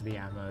collect the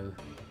ammo.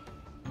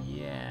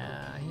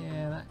 Yeah,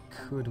 that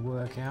could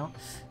work out.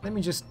 Let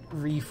me just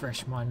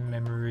refresh my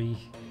memory.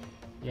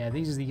 Yeah,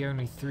 these are the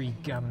only 3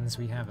 guns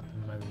we have at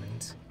the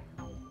moment.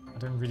 I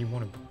don't really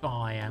want to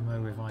buy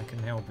ammo if I can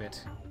help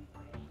it.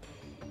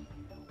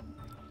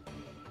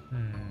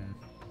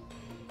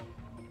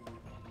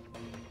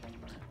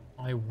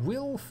 I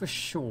will for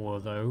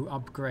sure, though,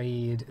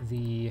 upgrade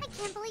the I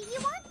can't believe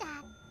you want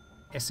that.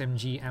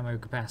 SMG ammo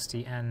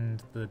capacity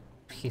and the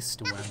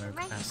pistol ammo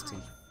Right. capacity.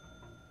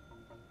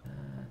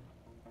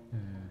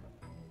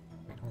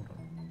 Wait, hold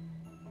on.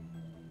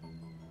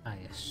 Ah,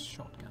 yes,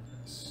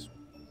 shotguns.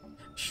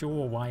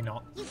 Sure, why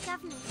not? You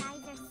government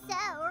guys are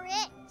so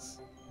rich.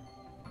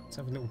 Let's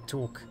have a little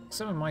talk.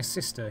 Some of my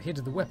sister hid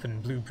the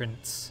weapon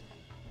blueprints,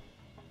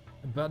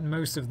 but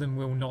most of them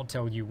will not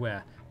tell you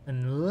where,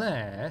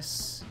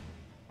 unless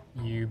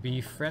you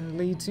be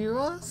friendly to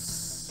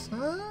us?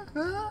 I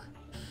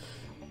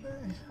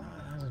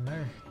don't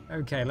know.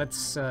 Okay, let's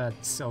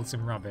sell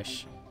some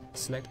rubbish.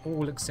 Select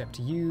all except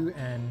you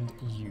and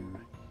you.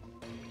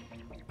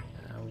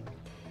 I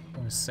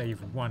want to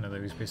save one of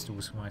those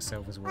pistols for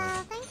myself as well.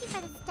 Thank you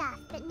for the stuff,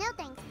 but no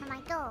thanks for my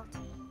gold.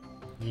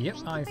 Yep,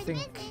 Thank you I for the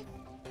think visit.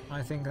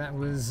 I think that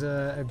was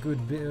a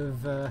good bit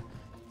of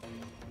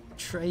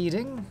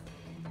trading.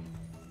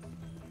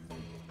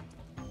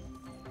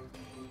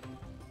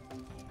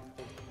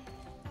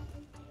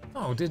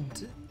 Oh,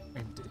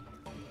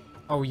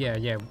 oh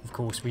yeah, of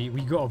course. We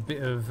got a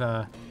bit of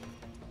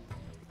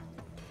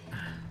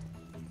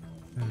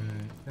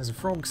there's a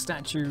frog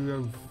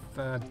statue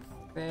over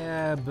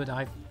there, but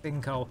I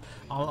think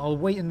I'll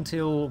wait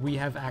until we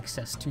have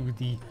access to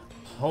the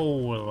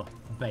whole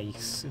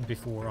base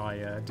before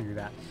I do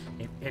that.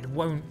 It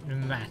won't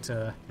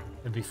matter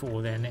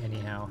before then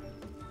anyhow.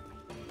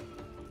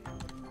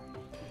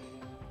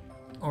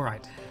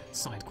 Alright,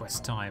 side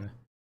quest time.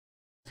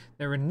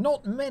 There are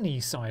not many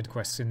side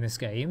quests in this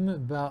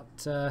game,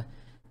 but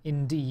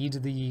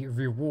indeed the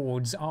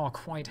rewards are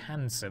quite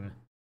handsome.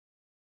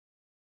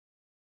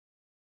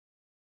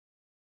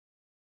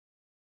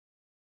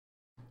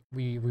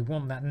 We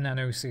want that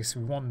nanosis,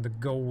 we want the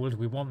gold,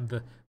 we want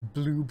the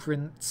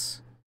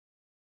blueprints.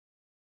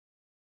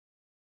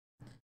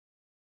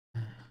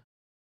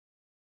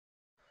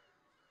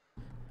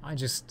 I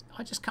just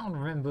can't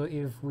remember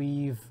if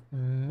we've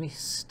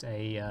missed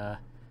a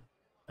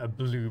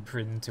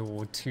blueprint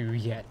or 2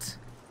 yet.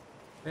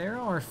 There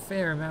are a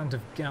fair amount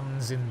of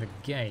guns in the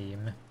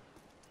game,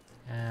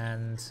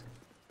 and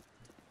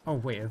oh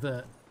wait, are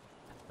the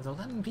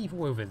Latin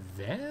people over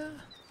there?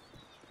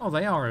 Oh,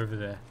 they are over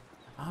there.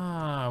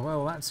 Ah,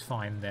 well, that's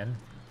fine then.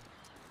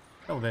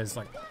 Oh, there's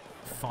like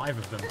 5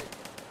 of them.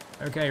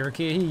 Okay,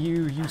 Rakia,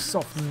 you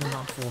soften them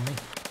up for me.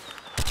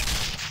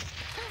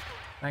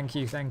 Thank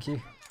you, thank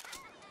you.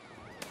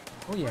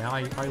 Oh yeah,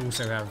 I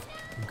also have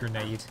a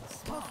grenade.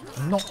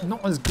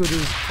 Not as good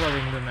as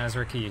throwing them as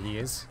Rakia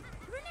is.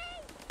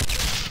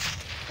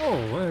 Oh,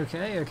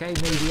 okay,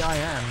 maybe I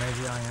am,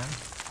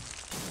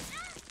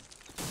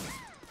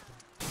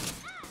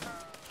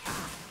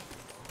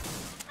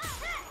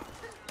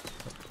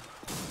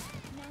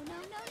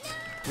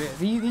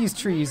 These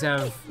trees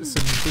have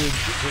some big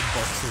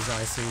hitboxes,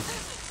 I see.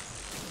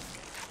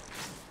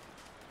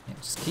 Yeah,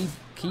 just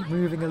keep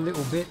moving a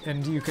little bit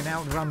and you can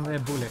outrun their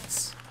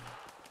bullets.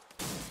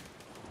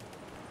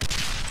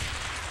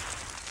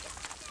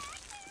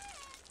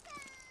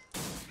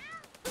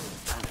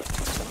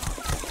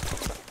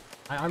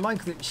 I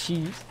like that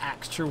she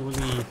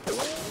actually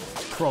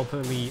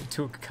properly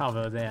took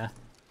cover there.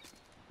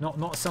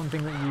 Not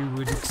something that you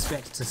would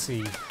expect to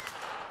see.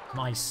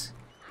 Nice.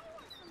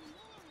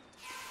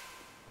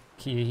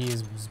 Kia, he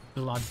is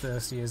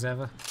bloodthirsty as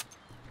ever.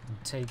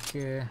 Take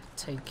your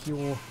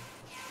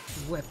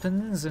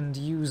weapons and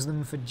use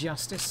them for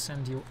justice,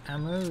 and your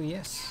ammo,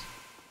 yes.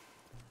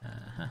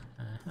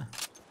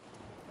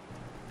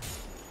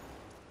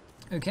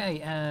 Okay,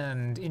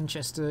 and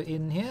Inchester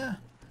in here.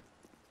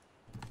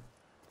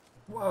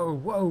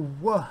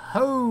 Whoa!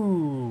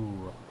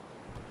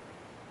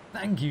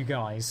 Thank you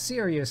guys,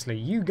 seriously,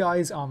 you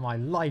guys are my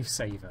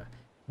lifesaver.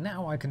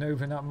 Now I can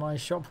open up my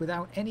shop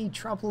without any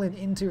trouble and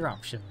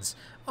interruptions.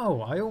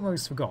 Oh, I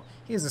almost forgot.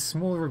 Here's a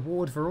small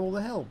reward for all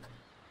the help.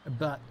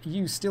 But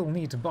you still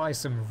need to buy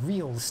some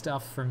real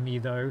stuff from me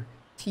though.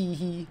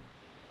 Teehee.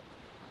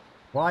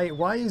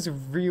 Why is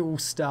real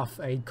stuff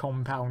a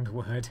compound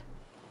word?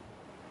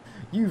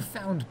 You've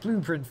found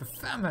blueprint for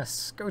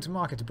Famus. Go to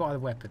market to buy the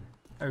weapon.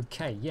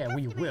 Okay, yeah,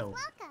 we will.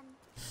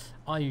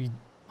 Welcome.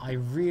 I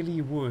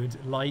really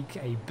would like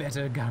a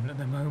better gun at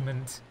the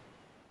moment.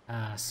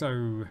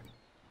 So,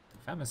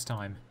 Famus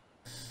time.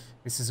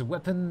 This is a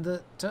weapon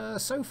that,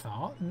 so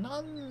far,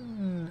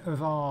 none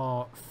of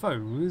our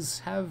foes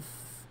have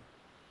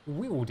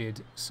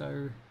wielded.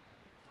 So,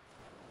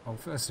 well,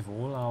 first of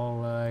all,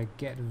 I'll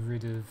get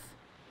rid of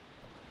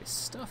this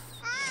stuff.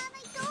 Ah,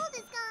 my gold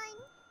is gone.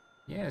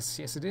 Yes,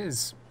 it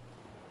is.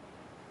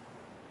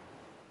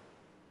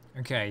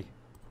 Okay.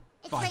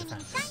 It's Bye, raining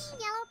Defense.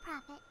 shiny yellow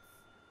profits.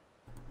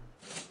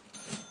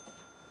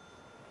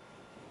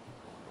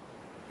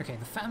 Okay,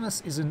 the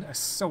FAMAS is an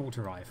assault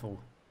rifle.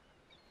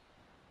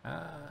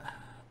 I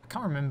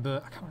can't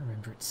remember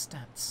its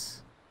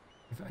stats.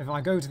 If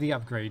I go to the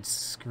upgrade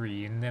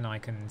screen, then I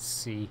can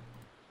see.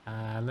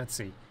 Let's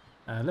see.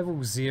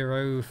 Level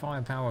 0,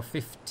 firepower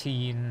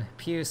 15,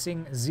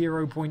 piercing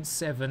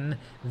 0.7.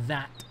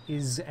 That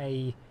is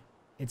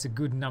it's a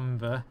good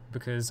number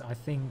because I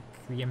think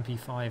the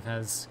MP5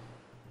 has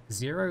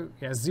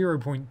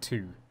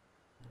 0.2.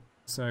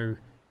 So,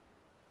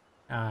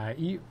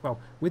 well,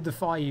 with the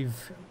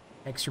 5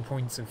 extra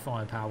points of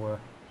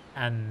firepower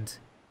and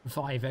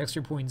 5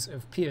 extra points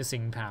of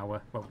piercing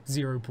power, well,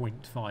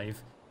 0.5,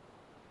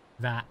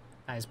 that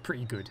is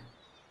pretty good.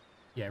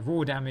 Yeah,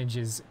 raw damage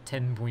is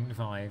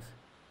 10.5.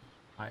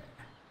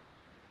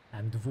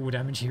 And the raw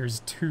damage here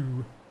is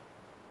 2.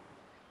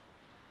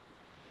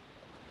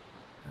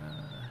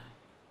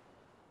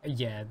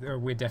 Yeah,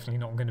 we're definitely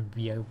not going to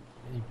be able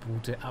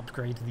to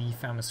upgrade the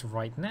FAMAS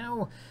right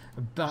now,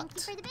 but... Thank you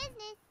for the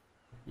business.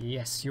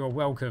 Yes, you're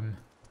welcome.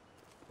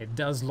 It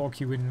does lock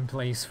you in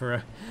place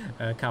for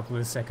a couple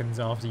of seconds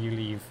after you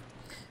leave.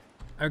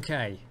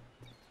 Okay.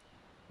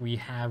 We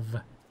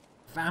have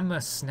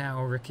FAMAS now,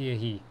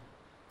 Rikiahi.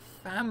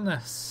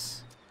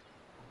 FAMAS!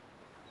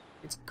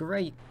 It's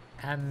great,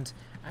 and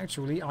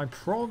actually I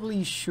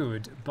probably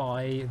should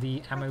buy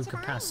the ammo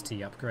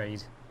capacity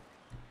upgrade.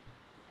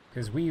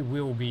 Because we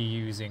will be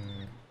using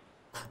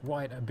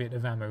quite a bit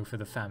of ammo for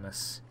the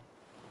FAMAS.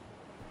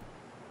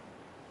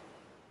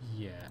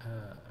 Yeah,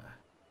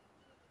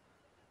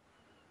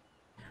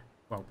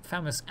 well,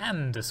 FAMAS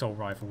and assault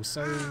rifles,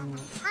 so...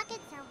 Pockets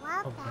are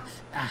well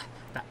fed.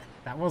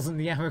 That wasn't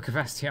the ammo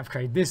capacity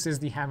upgrade. This is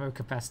the ammo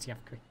capacity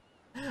upgrade.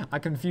 I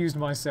confused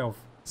myself.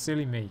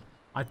 Silly me.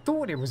 I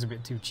thought it was a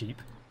bit too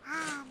cheap.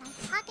 My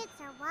pockets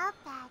are well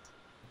fed.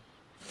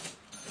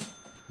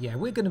 Yeah,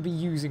 we're going to be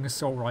using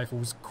assault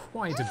rifles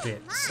quite a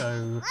bit, so...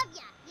 Love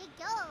ya, you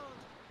gold.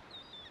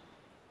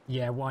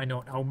 Yeah, why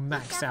not? I'll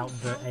max out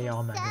the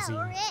AR magazine.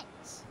 So rich.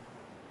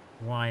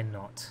 Why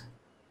not?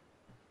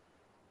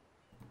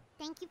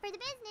 Thank you for the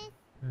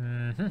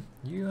business.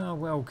 You are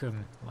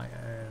welcome, like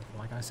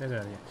I said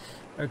earlier.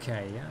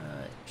 Okay,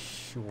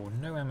 sure,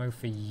 no ammo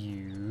for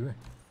you.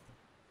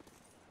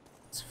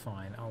 It's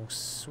fine. I'll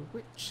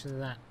switch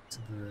that to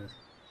the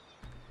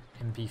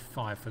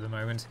MP5 for the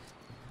moment.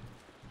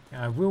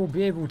 We'll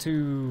be able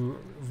to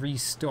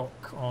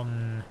restock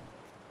on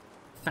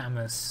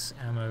FAMAS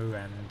ammo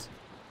and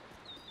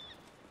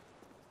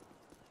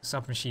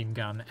submachine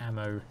gun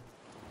ammo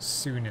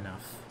soon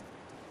enough.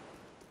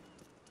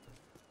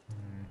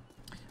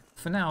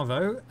 For now,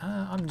 though,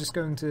 I'm just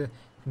going to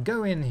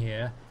go in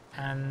here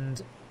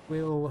and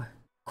we'll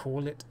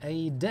call it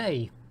a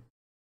day.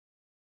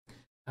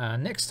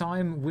 Next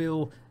time,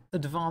 we'll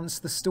advance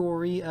the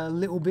story a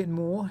little bit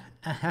more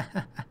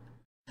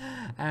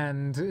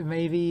and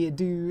maybe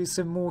do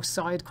some more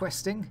side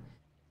questing.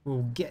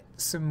 We'll get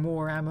some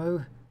more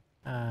ammo.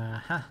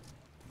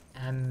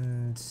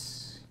 And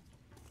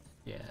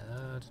yeah.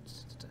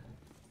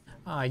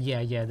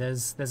 Yeah,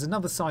 there's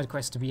another side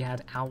quest to be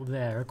had out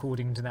there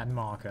according to that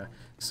marker.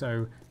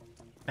 So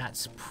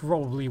that's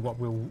probably what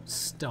we'll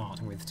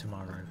start with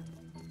tomorrow.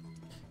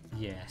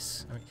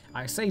 Yes. I mean,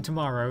 I say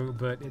tomorrow,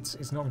 but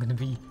it's not going to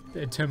be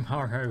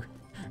tomorrow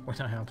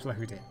when I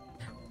upload it.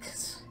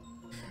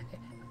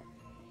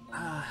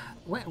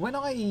 When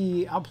I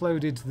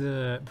uploaded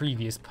the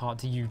previous part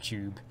to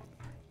YouTube,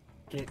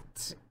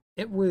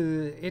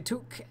 it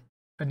took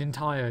an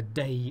entire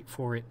day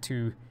for it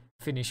to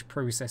finish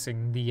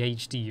processing the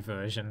HD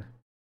version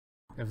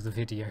of the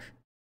video.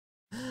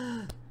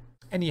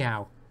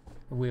 Anyhow,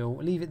 we'll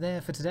leave it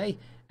there for today,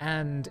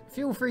 and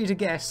feel free to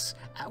guess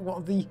at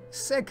what the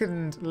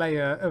second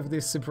layer of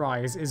this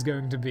surprise is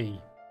going to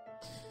be.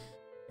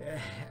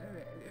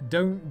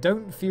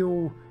 Don't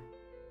feel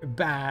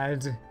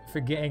bad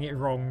for getting it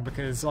wrong,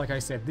 because like I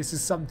said, this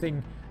is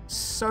something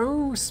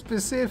so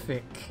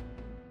specific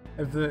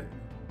that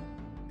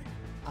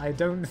I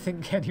don't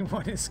think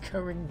anyone is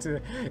going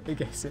to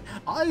guess it.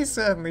 I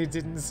certainly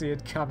didn't see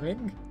it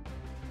coming.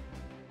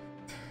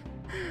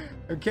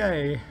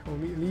 Okay, we'll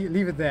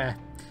leave it there.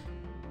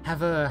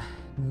 Have a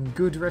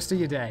good rest of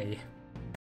your day.